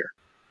easier.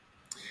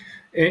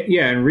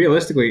 And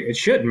realistically, it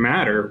shouldn't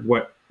matter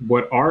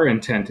what our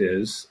intent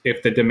is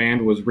if the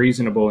demand was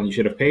reasonable and you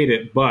should have paid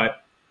it.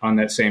 But on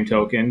that same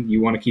token,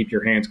 you want to keep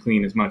your hands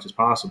clean as much as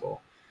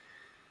possible.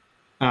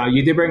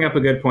 You did bring up a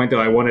good point, though.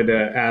 I wanted to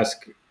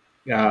ask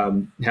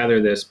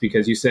Heather this,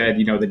 because you said,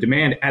 the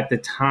demand at the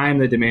time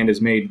the demand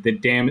is made, the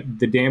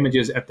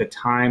damages at the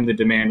time the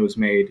demand was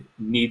made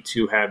need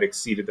to have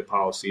exceeded the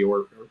policy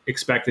or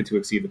expected to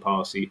exceed the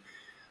policy.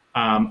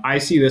 I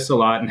see this a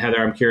lot, and Heather,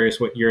 I'm curious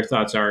what your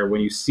thoughts are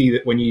when you see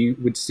that, when you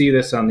would see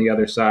this on the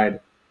other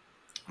side.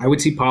 I would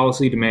see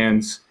policy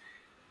demands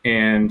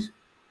and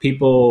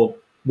people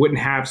wouldn't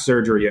have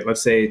surgery yet.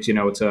 Let's say it's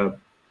a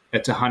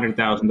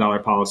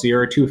 $100,000 policy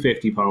or a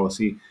 $250,000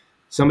 policy.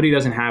 Somebody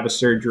doesn't have a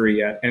surgery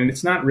yet, and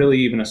it's not really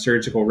even a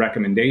surgical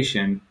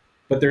recommendation,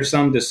 but there's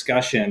some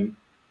discussion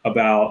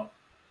about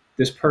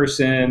this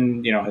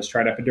person, has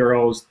tried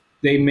epidurals.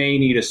 They may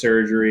need a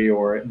surgery,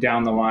 or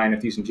down the line,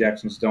 if these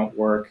injections don't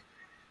work,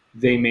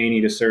 they may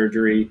need a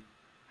surgery.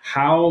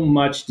 How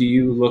much do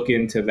you look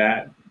into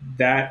that?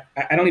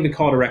 I don't even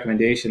call it a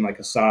recommendation, like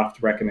a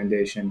soft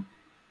recommendation.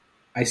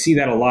 I see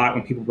that a lot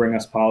when people bring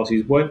us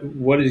policies.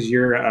 What is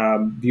your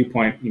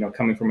viewpoint,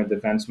 coming from a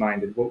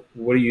defense-minded?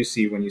 What do you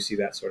see when you see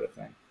that sort of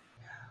thing?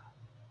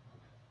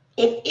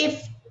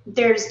 If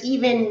there's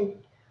even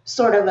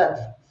sort of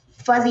a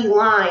fuzzy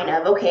line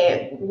of,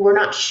 okay, we're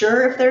not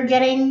sure if they're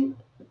getting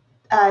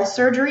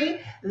surgery,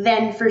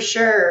 then for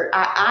sure,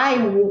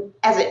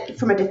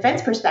 from a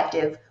defense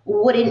perspective,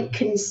 wouldn't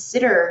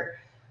consider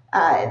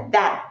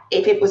that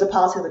if it was a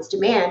policy limits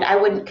demand, I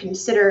wouldn't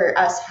consider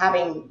us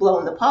having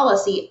blown the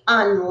policy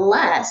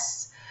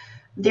unless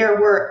there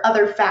were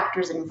other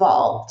factors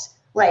involved.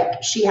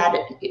 Like he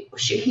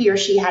or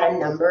she had a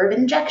number of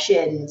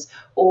injections,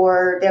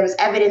 or there was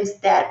evidence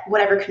that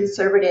whatever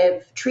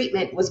conservative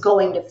treatment was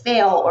going to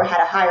fail or had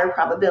a higher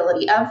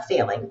probability of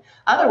failing.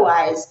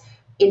 Otherwise,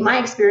 in my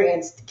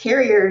experience,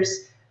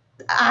 carriers,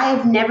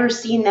 I've never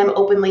seen them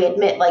openly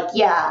admit, like,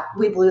 yeah,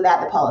 we blew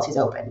that, the policy's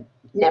open.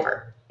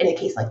 Never in a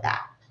case like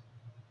that.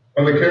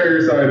 On the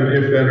carrier side, an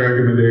if-then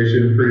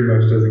recommendation pretty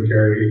much doesn't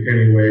carry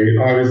any weight.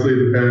 Obviously,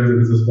 it depends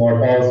if it's a smaller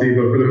policy,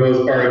 but for the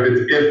most part, if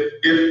it's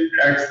if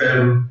X,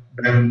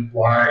 then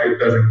Y, it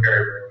doesn't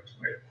carry very much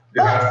weight.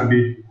 It has to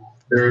be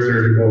their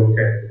surgical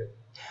candidate.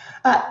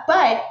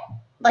 But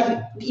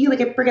like you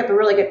bring up a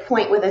really good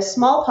point with a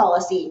small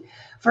policy.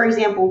 For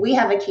example, we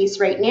have a case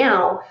right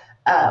now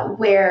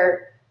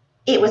where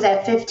it was a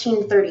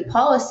 1530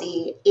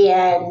 policy,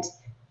 and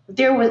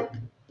there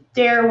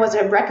was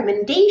a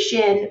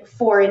recommendation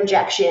for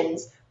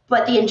injections,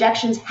 but the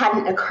injections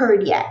hadn't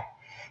occurred yet.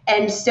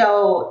 And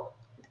so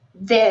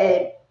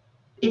the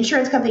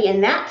insurance company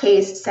in that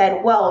case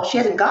said, well, she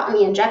hasn't gotten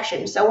the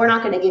injection, so we're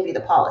not going to give you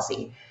the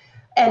policy.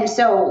 And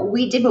so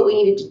we did what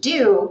we needed to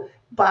do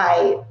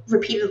by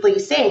repeatedly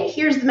saying,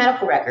 here's the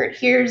medical record,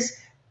 here's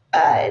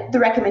the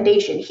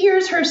recommendation,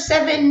 here's her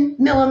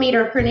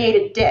 7-millimeter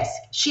herniated disc.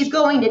 She's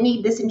going to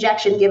need this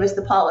injection, give us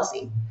the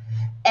policy.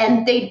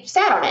 And they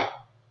sat on it.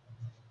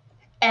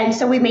 And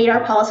so we made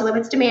our policy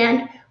limits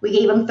demand. We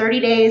gave them 30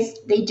 days.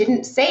 They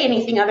didn't say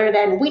anything other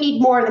than, we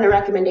need more than a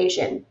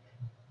recommendation.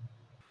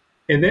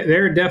 And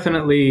they're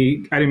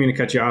definitely, I didn't mean to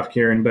cut you off,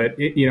 Kieran, but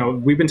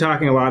we've been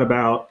talking a lot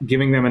about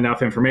giving them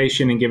enough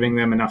information and giving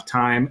them enough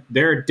time.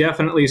 There are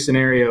definitely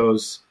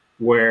scenarios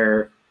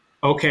where,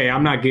 okay,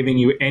 I'm not giving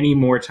you any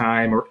more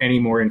time or any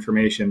more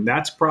information.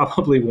 That's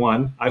probably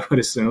one, I would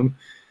assume.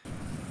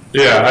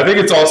 Yeah, I think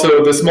it's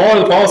also, the smaller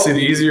the policy, the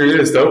easier it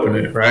is to open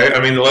it, right?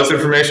 I mean, the less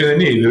information they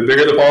need. The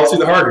bigger the policy,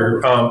 the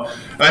harder.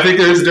 I think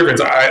there is a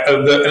difference.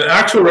 An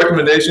actual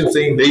recommendation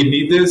saying they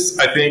need this,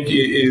 I think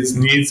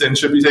needs and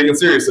should be taken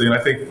seriously, and I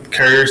think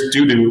carriers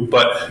do.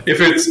 But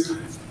if it's,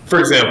 for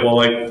example,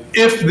 like,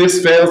 if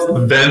this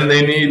fails, then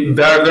they need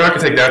that, they're not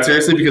going to take that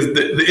seriously because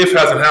the if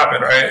hasn't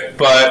happened, right?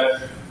 But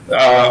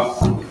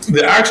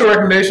the actual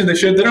recommendation,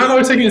 they're not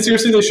always taking it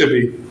seriously, they should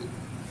be.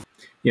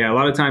 Yeah, a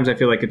lot of times I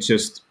feel like it's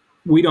just,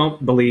 we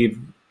don't believe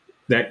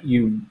that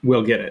you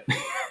will get it.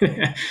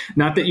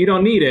 Not that you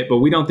don't need it, but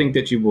we don't think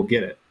that you will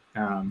get it.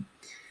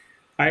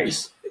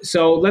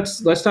 So let's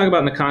talk about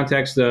in the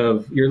context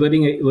of you're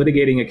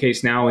litigating a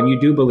case now and you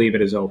do believe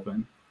it is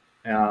open.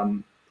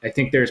 I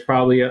think there's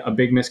probably a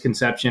big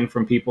misconception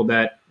from people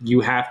that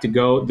you have to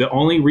go, the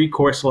only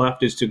recourse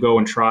left is to go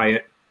and try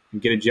it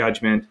and get a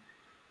judgment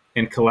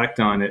and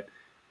collect on it.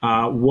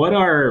 What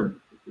are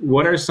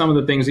some of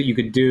the things that you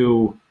could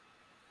do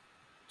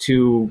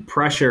to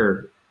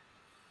pressure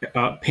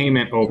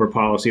payment over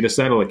policy to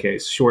settle a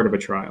case short of a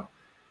trial?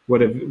 What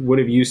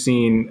have you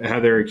seen,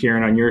 Heather or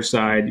Kieran, on your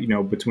side,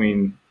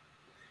 between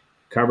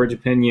coverage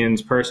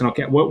opinions, personal,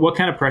 what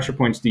kind of pressure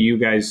points do you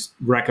guys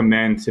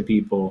recommend to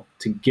people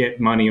to get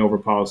money over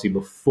policy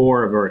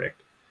before a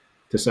verdict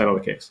to settle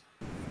the case?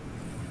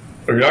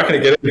 Well, you're not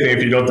going to get anything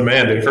if you don't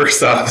demand it,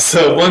 first off.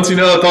 So once you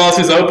know the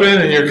policy is open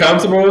and you're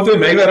comfortable with it,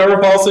 make that over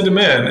policy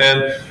demand.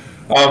 And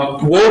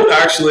we'll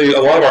actually, a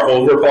lot of our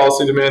over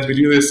policy demands, we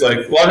do this, like,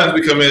 a lot of times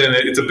we come in and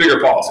it's a bigger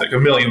policy, like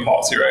 $1 million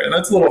policy, right? And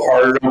that's a little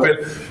harder to open.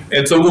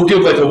 And so we'll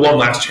give like a one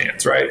last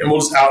chance, right? And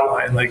we'll just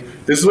outline, like,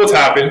 this is what's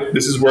happened.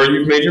 This is where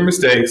you've made your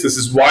mistakes. This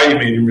is why you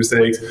made your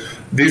mistakes.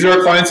 These are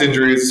our client's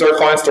injuries. This is our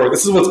client's story.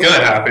 This is what's going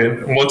to happen. And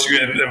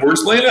and we're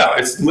just laying it out.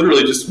 It's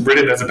literally just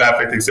written as a bad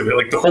faith exhibit.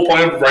 Like, the whole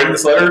point of writing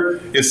this letter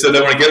is so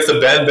that when it gets to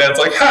Ben, Ben's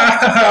like, look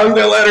at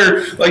that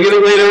letter. Like,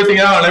 it laid everything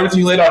out and everything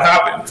you laid out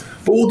happened.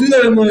 But we'll do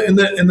that in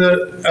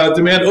the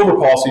demand over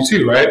policy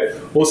too, right?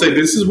 We'll say,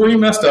 this is where you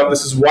messed up.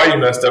 This is why you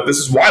messed up. This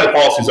is why the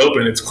policy is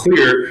open. It's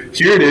clear.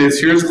 Here it is.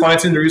 Here's the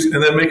client's injuries,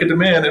 and then make a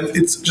demand. And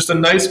it's just a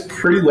nice,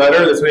 pretty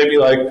letter that's maybe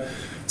like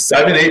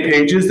 7-8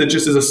 pages that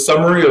just is a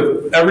summary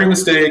of every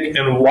mistake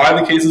and why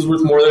the case is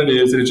worth more than it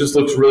is. And it just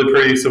looks really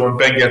pretty. So when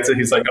Ben gets it,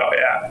 he's like, oh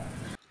yeah.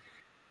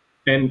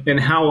 And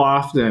how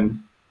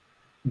often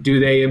do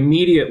they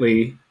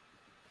immediately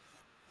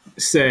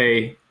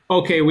say,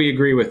 okay, we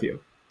agree with you?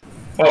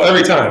 Oh,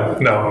 every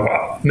time.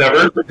 No,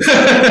 never. On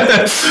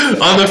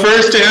the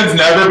first chance,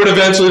 never. But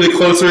eventually, the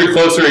closer and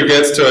closer it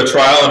gets to a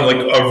trial and like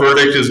a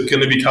verdict is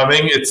going to be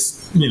coming,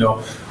 it's,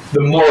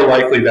 the more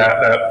likely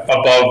that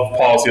above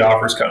policy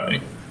offer is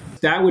coming.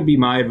 That would be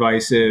my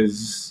advice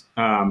is,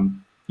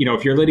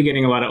 if you're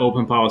litigating a lot of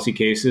open policy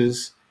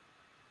cases,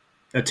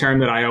 a term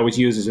that I always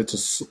use is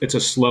it's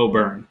a slow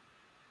burn.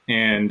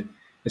 And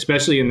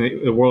especially in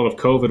the world of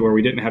COVID where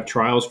we didn't have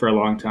trials for a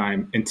long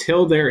time,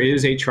 until there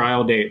is a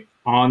trial date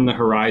on the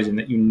horizon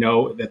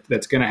that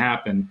that's going to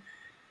happen,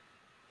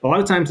 a lot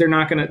of times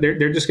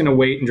they're just gonna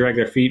wait and drag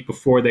their feet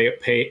before they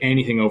pay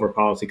anything over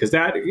policy. Because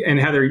that, and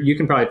Heather, you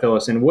can probably fill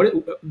us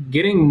in.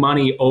 Getting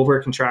money over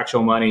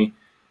contractual money,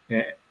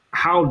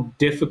 how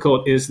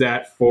difficult is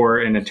that for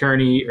an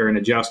attorney or an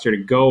adjuster to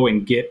go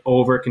and get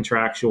over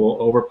contractual,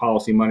 over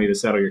policy money to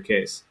settle your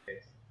case?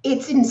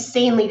 It's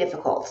insanely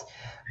difficult.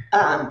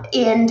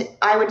 And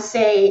I would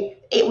say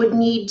it would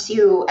need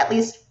to, at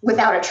least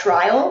without a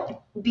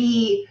trial,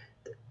 be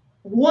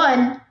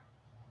one,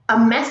 a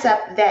mess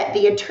up that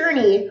the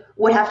attorney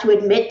would have to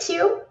admit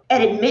to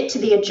and admit to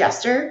the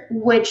adjuster,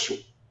 which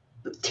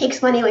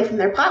takes money away from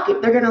their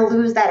pocket. They're going to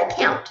lose that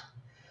account.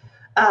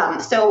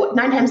 So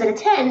 9 times out of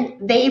 10,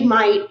 they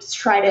might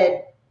try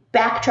to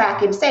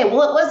backtrack and say,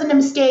 well, it wasn't a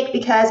mistake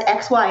because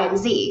X, Y, and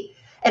Z.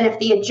 And if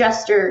the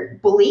adjuster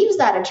believes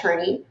that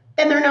attorney,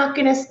 then they're not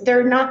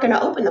going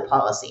to open the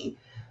policy.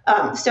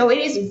 So it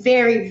is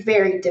very,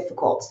 very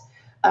difficult.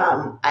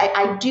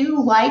 I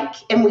do like,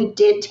 and we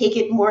did take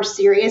it more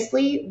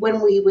seriously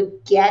when we would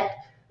get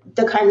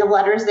the kind of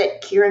letters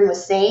that Kieran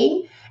was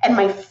saying. And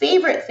my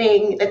favorite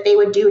thing that they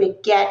would do to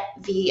get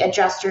the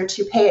adjuster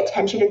to pay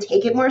attention and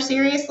take it more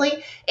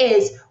seriously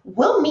is,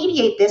 we'll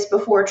mediate this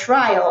before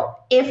trial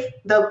if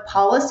the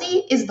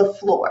policy is the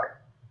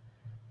floor.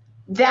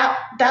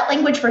 That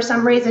language, for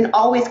some reason,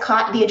 always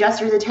caught the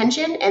adjuster's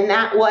attention, and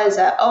that was,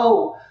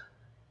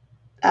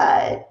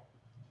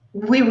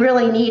 we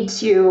really need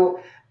to.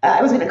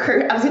 I was gonna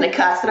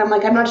cuss, and I'm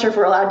like, I'm not sure if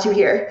we're allowed to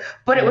here,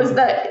 but it was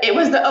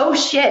the oh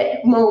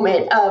shit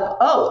moment of,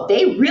 oh,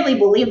 they really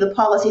believe the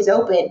policy's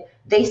open.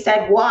 They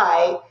said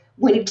why.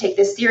 We need to take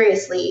this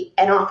seriously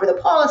and offer the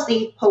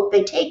policy, hope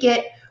they take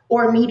it,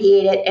 or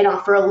mediate it and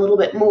offer a little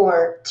bit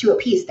more to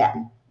appease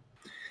them.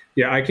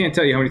 Yeah, I can't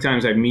tell you how many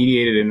times I've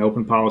mediated an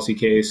open policy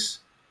case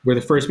where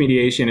the first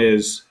mediation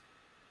is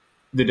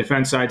the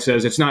defense side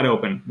says it's not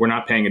open. We're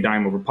not paying a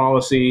dime over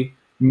policy.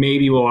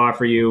 Maybe we'll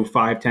offer you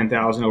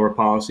 $5,000-$10,000 over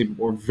policy,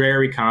 but we're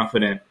very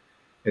confident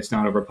it's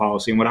not over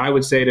policy. And what I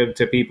would say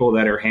to people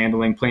that are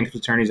handling, plaintiff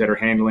attorneys that are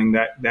handling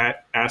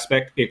that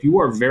aspect, if you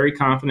are very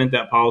confident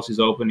that policy is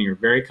open and you're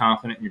very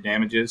confident in your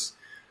damages,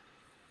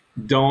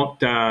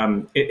 don't.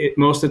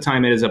 Most of the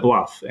time it is a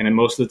bluff, and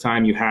most of the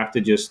time you have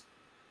to just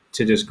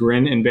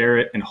grin and bear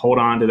it and hold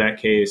on to that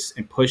case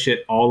and push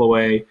it all the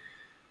way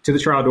to the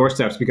trial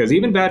doorsteps. Because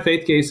even bad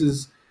faith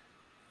cases,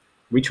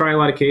 we try a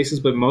lot of cases,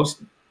 but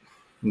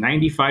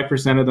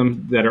 95% of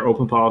them that are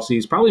open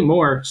policies, probably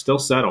more, still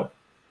settle,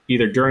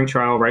 either during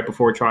trial, right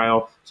before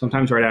trial,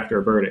 sometimes right after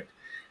a verdict.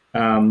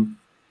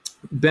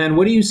 Ben,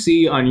 what do you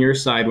see on your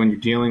side when you're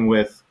dealing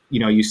with,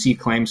 you see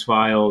claims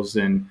files,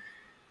 and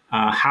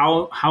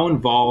how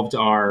involved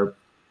are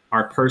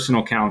our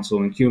personal counsel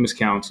and CUMA's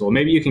counsel?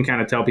 Maybe you can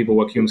kind of tell people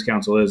what CUMA's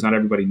counsel is. Not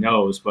everybody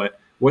knows, but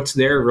what's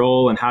their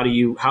role, and how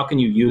can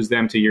you use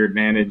them to your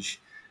advantage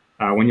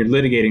when you're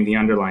litigating the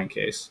underlying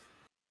case?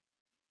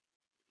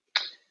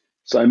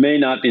 So I may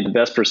not be the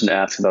best person to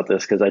ask about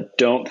this, because I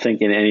don't think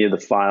in any of the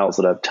files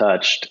that I've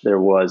touched there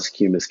was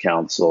CUMA's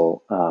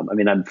counsel.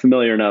 I'm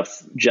familiar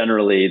enough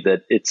generally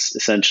that it's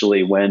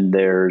essentially when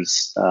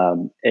there's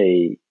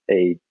a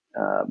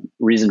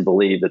reason to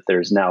believe that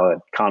there's now a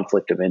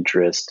conflict of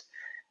interest,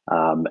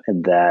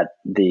 and that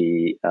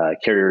the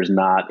carrier is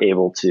not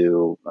able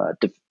to,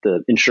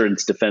 the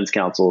insurance defense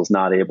counsel is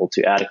not able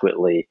to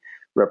adequately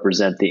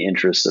represent the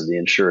interests of the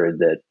insured,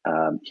 that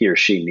he or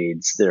she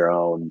needs their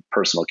own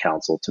personal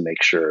counsel to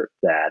make sure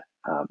that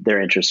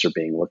their interests are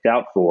being looked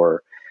out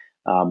for.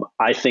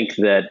 I think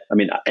that,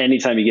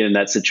 anytime you get in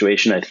that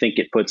situation, I think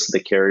it puts the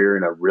carrier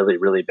in a really,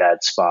 really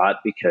bad spot,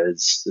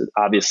 because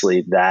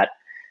obviously that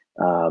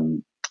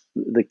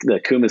the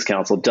CUMA's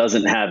counsel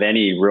doesn't have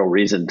any real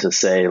reason to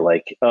say,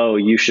 like, oh,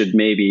 you should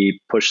maybe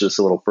push this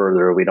a little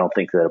further. We don't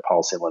think that a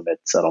policy limit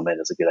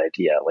settlement is a good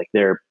idea. Like,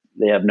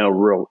 they have no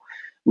real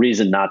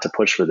reason not to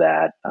push for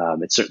that.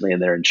 It's certainly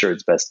in their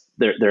insured's best,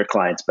 their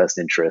client's best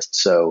interest.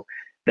 So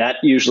that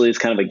usually is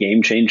kind of a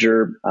game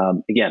changer.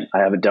 Again, I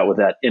haven't dealt with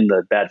that in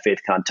the bad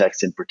faith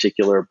context in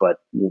particular, but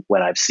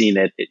when I've seen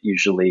it, it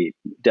usually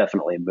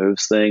definitely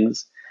moves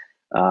things.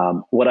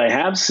 What I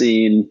have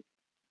seen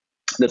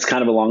that's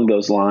kind of along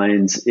those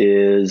lines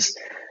is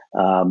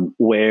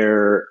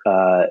where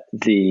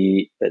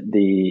the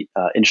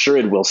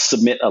insured will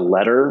submit a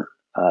letter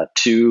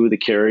to the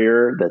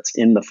carrier that's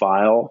in the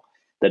file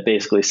that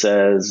basically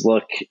says,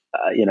 look,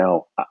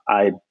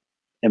 I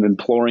am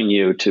imploring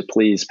you to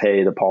please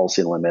pay the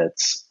policy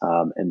limits,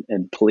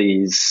 and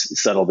please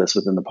settle this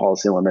within the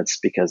policy limits,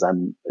 because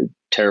I'm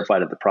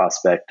terrified at the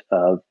prospect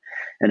of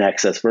an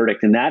excess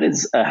verdict. And that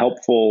is a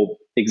helpful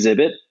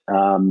exhibit.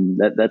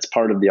 That's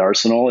part of the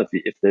arsenal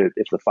if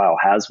the file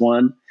has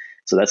one.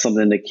 So that's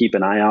something to keep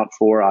an eye out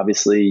for.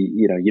 Obviously,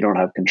 you don't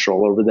have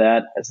control over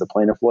that as the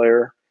plaintiff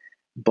lawyer,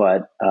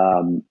 but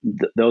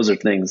those are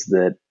things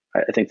that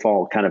I think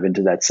fall kind of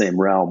into that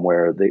same realm,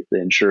 where the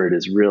insured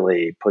is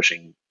really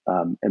pushing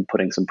and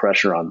putting some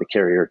pressure on the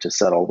carrier to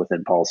settle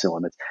within policy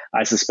limits.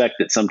 I suspect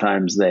that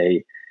sometimes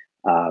they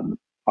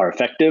are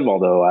effective,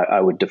 although I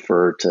would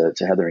defer to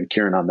Heather and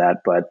Kieran on that.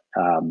 But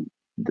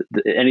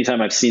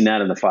anytime I've seen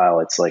that in the file,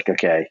 it's like,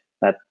 okay,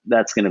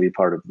 that's going to be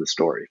part of the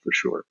story for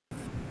sure.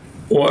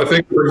 Well, I think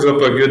it brings up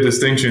a good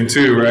distinction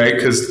too, right?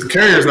 Because the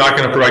carrier is not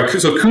going to provide.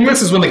 So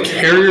cumus is when the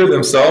carrier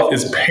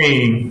themselves is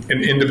paying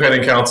an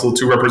independent counsel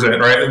to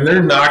represent, right? And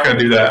they're not going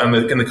to do that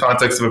in the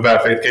context of a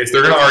bad faith case.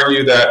 They're going to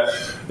argue that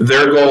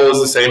their goal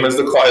is the same as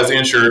the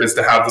insured, is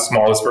to have the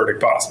smallest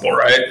verdict possible,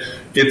 right?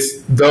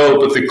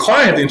 But the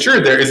client, the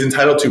insured there, is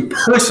entitled to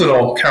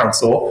personal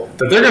counsel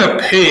that they're going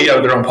to pay out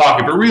of their own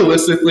pocket. But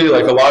realistically,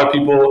 like a lot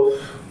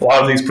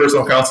of these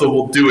personal counsel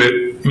will do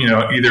it,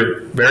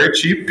 either very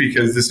cheap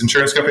because this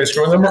insurance company is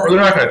screwing them, or they're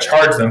not going to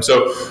charge them.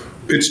 So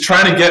it's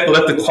trying to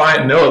let the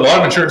client know. A lot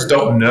of insurers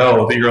don't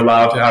know that you're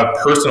allowed to have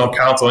personal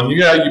counsel, and you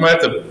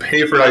might have to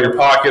pay for it out of your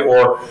pocket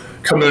or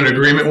come to an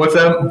agreement with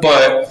them.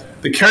 But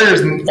the carrier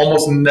is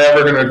almost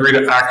never going to agree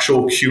to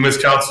actual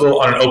cumus counsel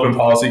on an open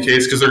policy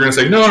case because they're going to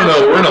say, no,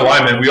 we're in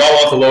alignment. We all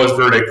want the lowest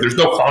verdict. There's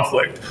no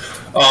conflict.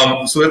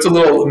 So that's a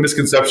little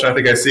misconception I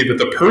think I see. But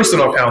the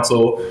personal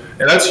counsel,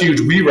 and that's huge.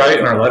 We write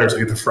in our letters,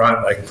 like at the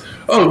front, like,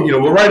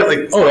 we'll write it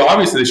like,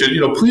 obviously they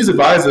should, please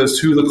advise us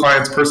who the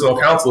client's personal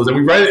counsel is. And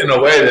we write it in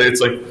a way that it's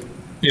like,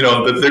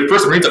 the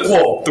person reads it,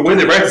 the way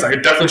they write this, I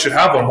definitely should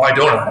have one. Why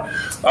don't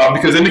I?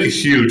 Because they make a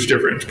huge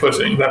difference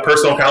pushing that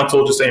personal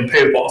counsel, just saying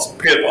pay the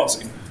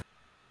policy.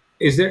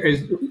 Is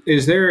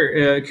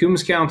there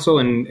cumus counsel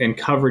and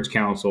coverage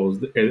counsel?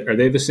 Are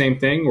they the same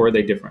thing or are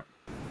they different?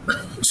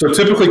 So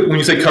typically when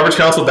you say coverage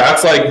counsel,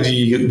 that's like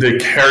the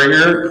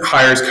carrier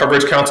hires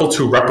coverage counsel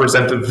to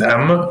represent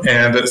them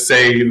and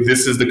say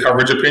this is the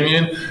coverage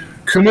opinion.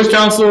 Cumus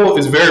counsel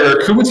is very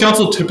rare. Cumus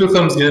counsel typically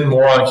comes in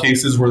more on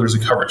cases where there's a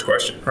coverage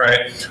question,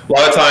 right? A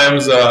lot of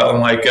times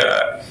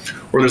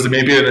where there's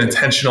maybe an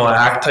intentional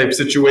act type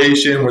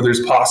situation where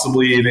there's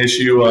possibly an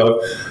issue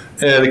of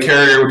the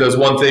carrier does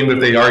one thing, but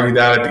if they argue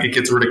that, it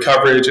gets rid of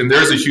coverage, and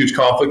there's a huge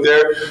conflict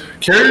there.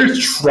 Carriers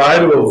try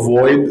to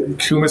avoid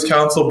cumus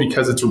counsel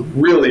because it's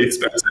really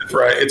expensive,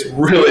 right? It's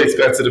really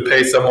expensive to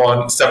pay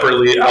someone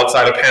separately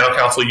outside of panel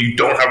counsel you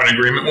don't have an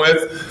agreement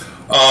with.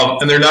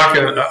 And they're not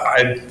going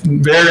to,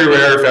 very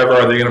rare if ever,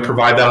 are they going to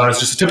provide that on. It's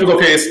just a typical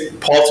case,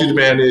 policy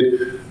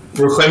demanded,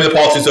 we're claiming the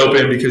policy's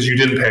open because you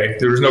didn't pay.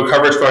 There was no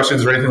coverage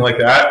questions or anything like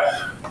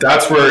that.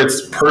 That's where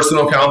it's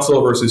personal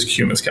counsel versus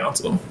cumus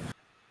counsel.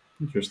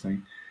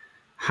 Interesting.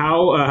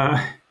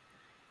 How,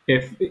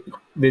 if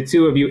the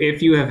two of you,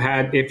 if you have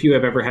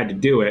ever had to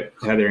do it,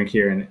 Heather and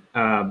Kieran,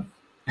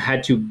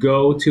 had to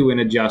go to an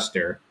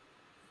adjuster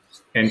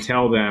and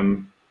tell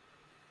them,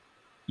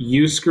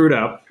 you screwed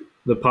up,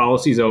 the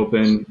policy's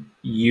open,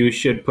 you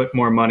should put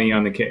more money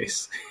on the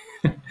case.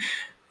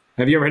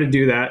 Have you ever had to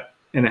do that?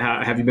 And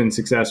have you been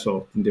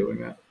successful in doing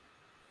that?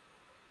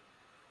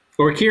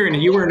 Or Kieran,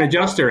 you were an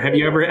adjuster. Have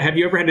you ever had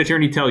an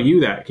attorney tell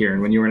you that,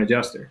 Kieran, when you were an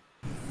adjuster?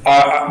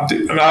 I'll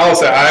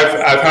say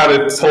I've had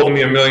it told to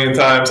me a million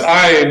times.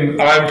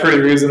 I'm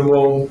pretty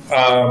reasonable.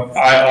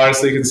 I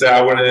honestly can say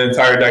I went an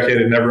entire decade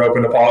and never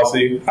opened a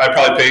policy. I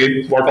probably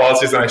paid more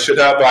policies than I should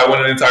have, but I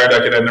went an entire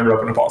decade and never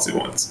opened a policy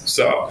once.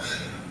 So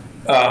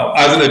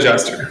as an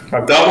adjuster,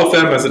 I've dealt with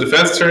them as a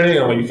defense attorney.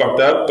 I'm like, you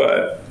fucked up,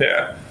 but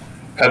yeah.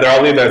 Heather,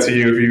 I'll leave that to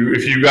you.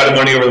 If you got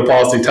money over the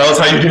policy, tell us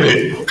how you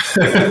did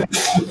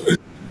it.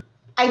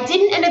 I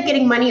didn't end up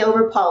getting money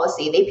over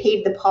policy. They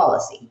paid the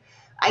policy.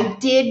 I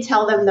did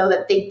tell them, though,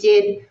 that they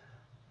did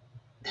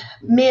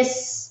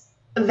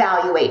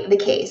misevaluate the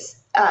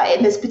case.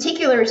 In this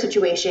particular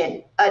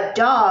situation, a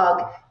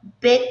dog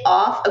bit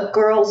off a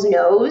girl's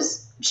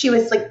nose. She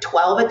was like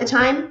 12 at the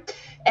time,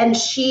 and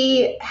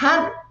she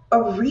had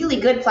a really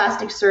good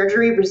plastic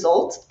surgery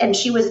result, and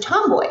she was a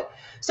tomboy.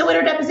 So in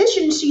her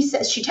deposition,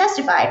 she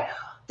testified,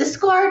 the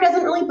scar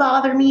doesn't really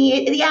bother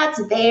me. Yeah,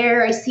 it's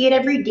there. I see it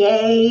every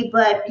day,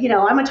 but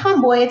I'm a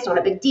tomboy. It's not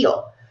a big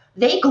deal.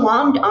 They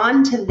glommed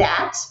onto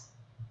that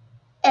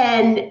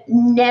and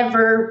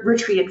never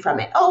retreated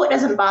from it. Oh, it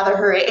doesn't bother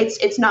her.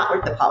 It's not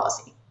worth the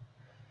policy.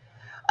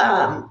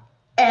 And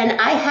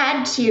I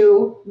had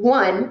to,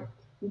 one,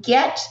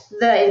 get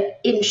the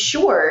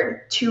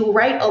insured to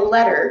write a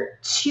letter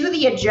to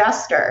the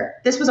adjuster.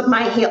 This was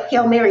my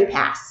Hail Mary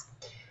pass,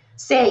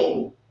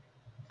 saying,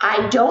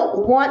 I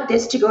don't want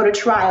this to go to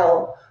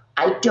trial.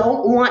 I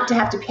don't want to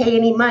have to pay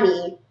any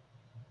money.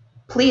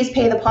 Please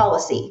pay the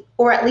policy,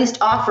 or at least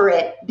offer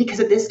it, because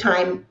at this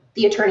time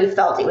the attorney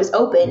felt it was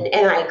open,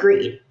 and I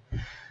agreed.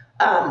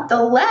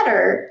 The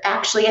letter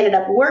actually ended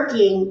up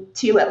working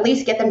to at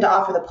least get them to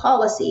offer the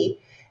policy,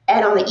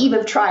 and on the eve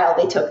of trial,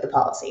 they took the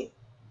policy.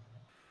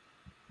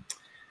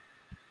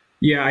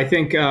 Yeah, I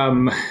think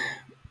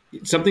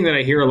something that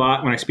I hear a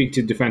lot when I speak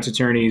to defense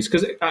attorneys,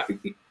 because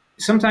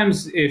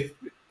sometimes if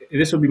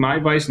this would be my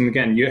advice, and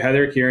again,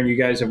 Heather, Kieran, you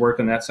guys have worked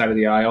on that side of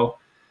the aisle.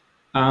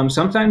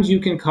 Sometimes you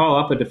can call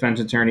up a defense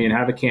attorney and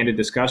have a candid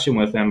discussion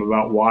with them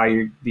about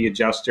why the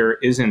adjuster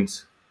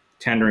isn't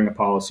tendering a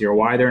policy or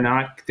why they're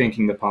not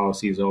thinking the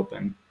policy is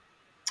open.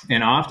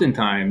 And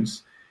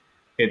oftentimes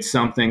it's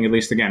something, at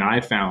least again,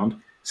 I've found,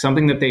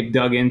 something that they've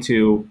dug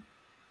into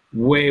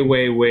way,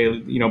 way,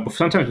 way,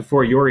 sometimes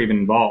before you're even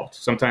involved.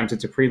 Sometimes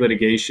it's a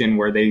pre-litigation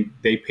where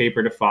they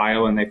papered a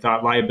file and they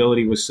thought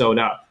liability was sewed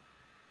up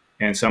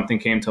and something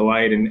came to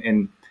light.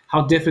 And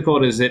how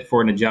difficult is it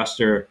for an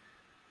adjuster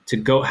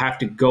to have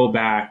to go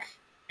back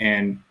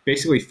and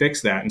basically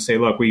fix that and say,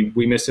 look, we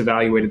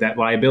misevaluated that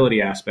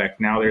liability aspect.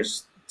 Now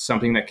there's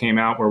something that came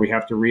out where we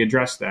have to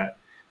readdress that.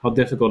 How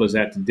difficult is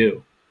that to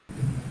do?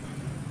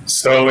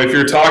 So if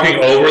you're talking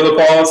over the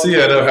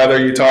policy, I know,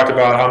 Heather, you talked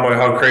about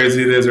how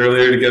crazy it is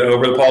earlier to get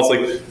over the policy.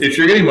 Like, if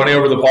you're getting money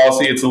over the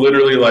policy, it's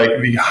literally like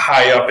the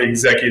high up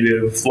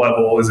executive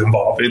level is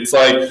involved. It's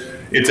like,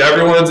 it's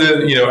everyone's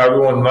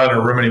everyone not in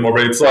a room anymore,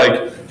 but it's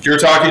like you're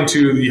talking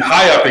to the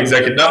high up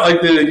executive, not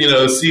like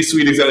the,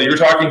 C-suite executive. You're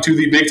talking to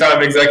the big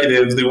time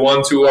executives, the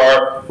ones who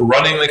are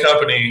running the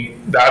company.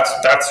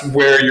 That's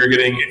where you're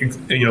getting,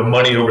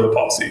 money over the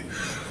policy.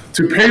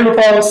 To pay the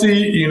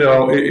policy,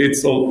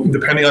 it's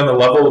depending on the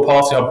level of the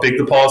policy, how big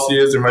the policy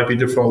is. There might be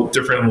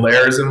different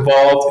layers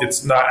involved.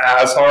 It's not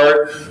as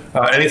hard.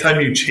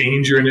 Anytime you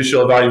change your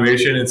initial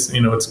evaluation, it's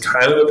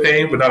kind of a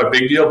pain, but not a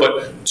big deal.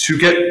 But to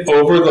get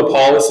over the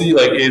policy,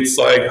 it's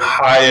like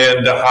high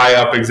end to high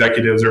up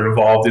executives are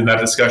involved in that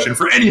discussion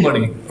for any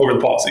money over the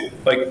policy,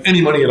 like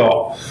any money at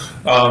all.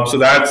 So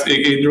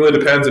it really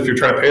depends if you're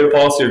trying to pay the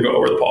policy or go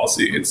over the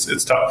policy.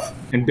 It's tough.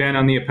 And Ben,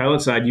 on the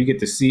appellate side, you get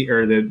to see,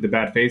 or the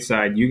bad faith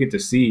side, you get to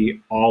see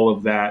all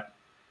of that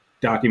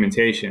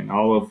documentation,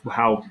 all of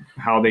how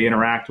they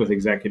interact with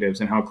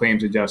executives and how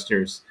claims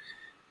adjusters.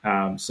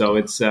 So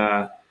it's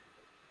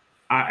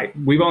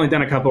we've only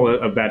done a couple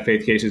of bad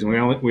faith cases,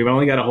 and we've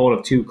only got a hold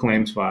of 2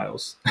 claims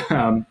files.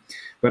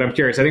 But I'm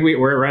curious. I think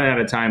we're running out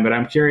of time, but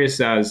I'm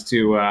curious as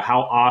to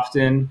how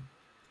often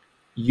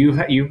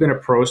you've been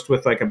approached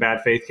with like a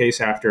bad faith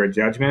case after a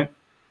judgment,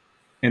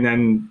 and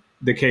then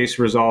the case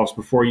resolves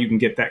before you can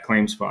get that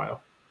claims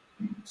file.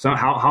 So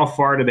how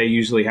far do they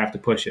usually have to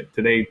push it?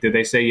 Do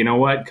they say, you know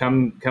what,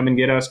 come and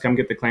get us, come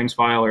get the claims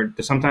file, or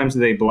sometimes do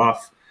they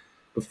bluff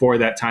before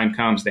that time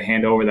comes to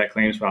hand over that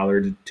claims file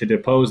or to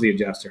depose the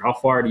adjuster? How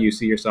far do you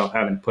see yourself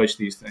having to push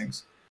these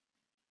things?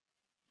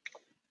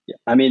 Yeah,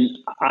 I mean,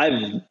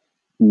 I've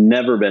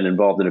never been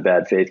involved in a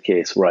bad faith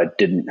case where I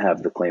didn't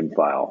have the claim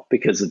file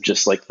because of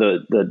just like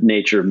the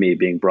nature of me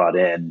being brought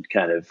in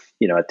kind of,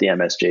 at the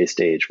MSJ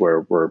stage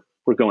where we're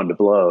going to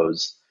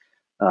blows.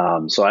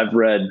 So I've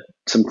read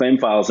some claim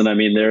files and I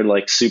mean, they're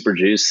like super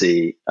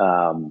juicy.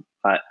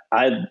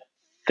 I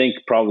think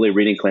probably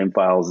reading claim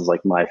files is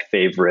like my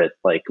favorite,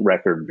 like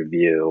record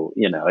review.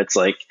 It's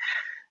like,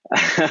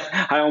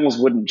 I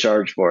almost wouldn't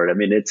charge for it. I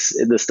mean, it's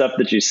the stuff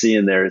that you see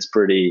in there is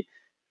pretty,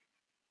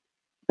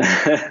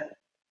 yeah,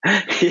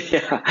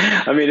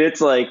 I mean,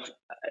 it's like,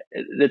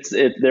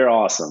 they're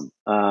awesome.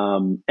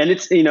 And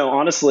it's,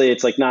 honestly,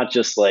 it's like, not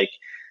just like,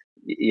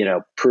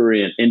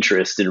 prurient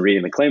interest in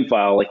reading the claim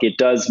file. Like it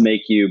does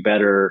make you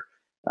better,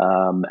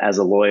 as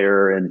a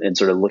lawyer and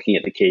sort of looking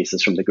at the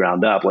cases from the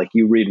ground up. Like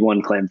you read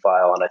one claim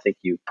file and I think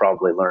you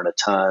probably learn a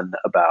ton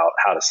about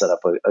how to set up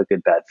a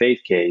good bad faith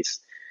case.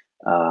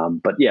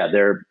 But yeah,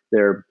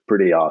 they're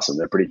pretty awesome.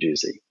 They're pretty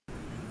juicy.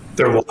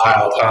 They're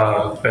wild,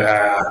 huh?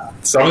 Yeah.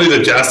 Some of these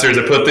adjusters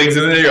that put things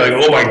in there, you're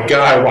like, oh my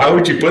God, why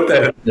would you put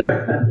that in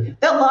there?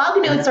 The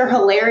log notes are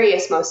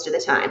hilarious most of the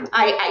time.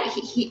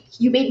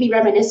 You made me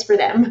reminisce for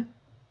them.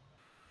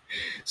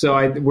 So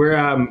we're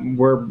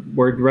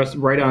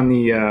right on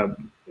the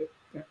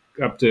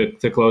up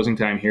to closing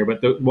time here.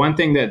 But the one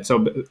thing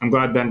so I'm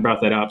glad Ben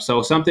brought that up.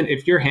 So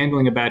if you're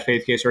handling a bad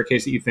faith case or a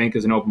case that you think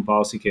is an open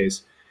policy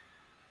case,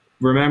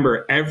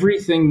 remember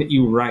everything that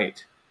you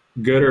write,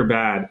 good or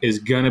bad, is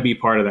going to be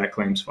part of that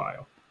claims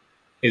file,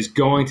 is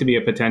going to be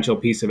a potential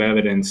piece of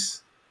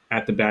evidence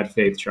at the bad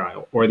faith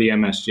trial or the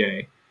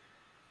MSJ.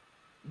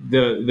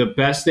 The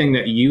best thing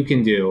that you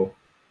can do,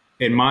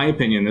 in my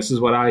opinion, this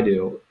is what I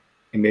do,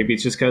 and maybe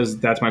it's just because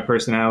that's my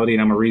personality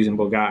and I'm a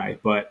reasonable guy,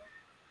 but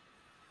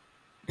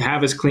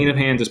have as clean of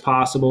hands as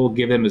possible,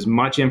 give them as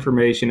much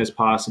information as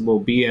possible,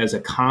 be as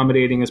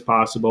accommodating as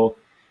possible,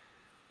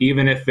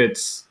 even if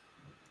it's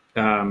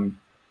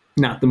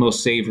not the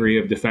most savory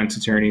of defense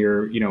attorney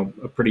or,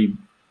 a pretty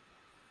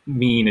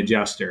mean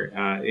adjuster.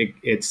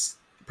 It's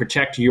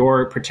protect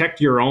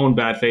your own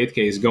bad faith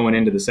case going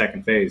into the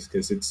second phase,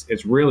 because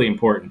it's really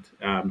important.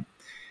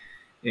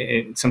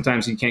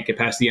 Sometimes you can't get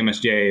past the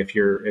MSJ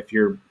if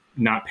you're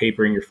not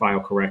papering your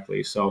file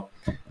correctly. So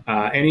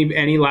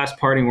any last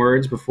parting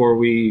words before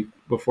we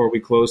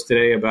close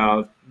today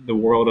about the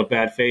world of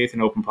bad faith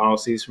and open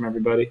policies from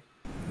everybody?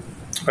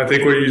 I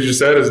think what you just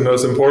said is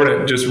most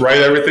important. Just write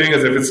everything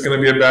as if it's going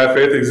to be a bad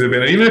faith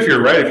exhibit. And even if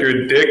you're right, if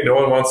you're a dick, no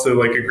one wants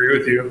to agree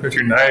with you. If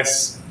you're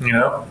nice,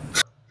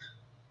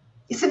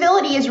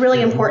 Civility is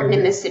really important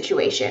in this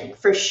situation,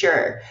 for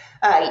sure.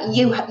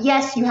 You have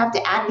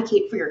to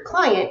advocate for your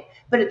client,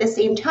 but at the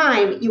same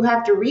time, you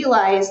have to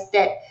realize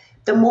that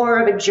the more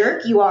of a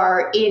jerk you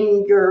are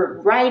in your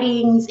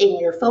writings, in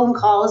your phone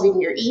calls, in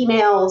your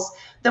emails,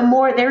 the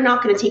more they're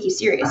not going to take you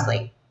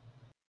seriously.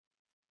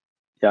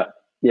 Yeah.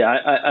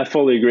 Yeah, I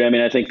fully agree. I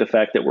mean, I think the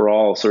fact that we're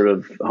all sort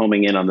of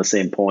homing in on the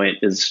same point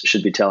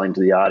should be telling to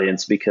the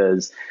audience,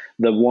 because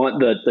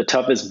the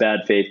toughest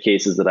bad faith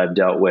cases that I've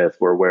dealt with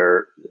were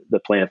where the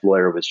plaintiff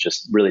lawyer was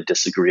just really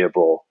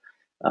disagreeable,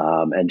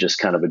 and just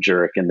kind of a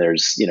jerk. And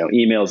there's,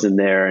 emails in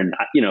there, and,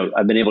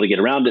 I've been able to get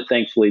around it,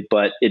 thankfully,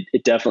 but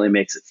it definitely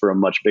makes it for a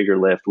much bigger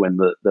lift when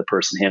the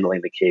person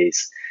handling the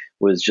case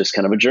was just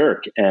kind of a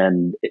jerk.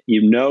 And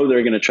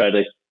they're going to try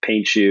to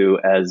paint you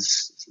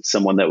as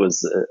someone that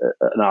was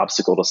an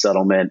obstacle to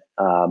settlement.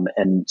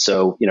 And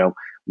so,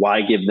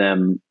 why give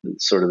them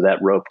sort of that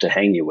rope to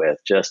hang you with?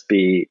 Just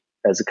be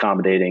as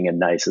accommodating and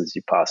nice as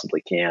you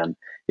possibly can.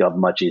 You'll have a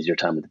much easier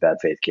time with the bad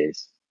faith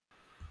case.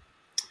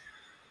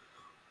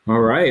 All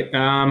right.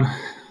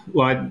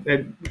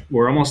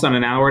 We're almost on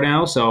an hour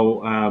now.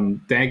 So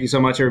thank you so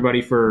much,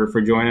 everybody,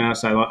 for joining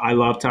us. I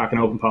love talking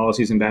open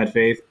policies and bad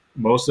faith.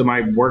 Most of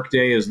my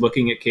workday is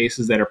looking at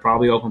cases that are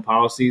probably open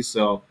policies.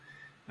 So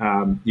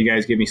you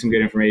guys give me some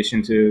good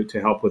information to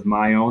help with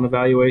my own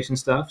evaluation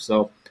stuff.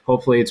 So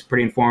hopefully it's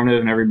pretty informative,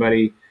 and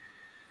everybody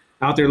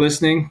out there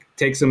listening,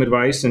 take some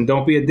advice and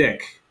don't be a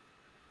dick,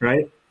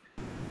 right?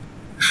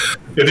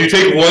 If you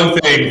take one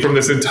thing from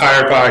this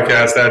entire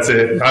podcast, that's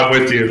it. I'm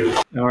with you.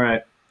 All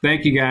right.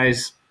 Thank you,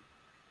 guys.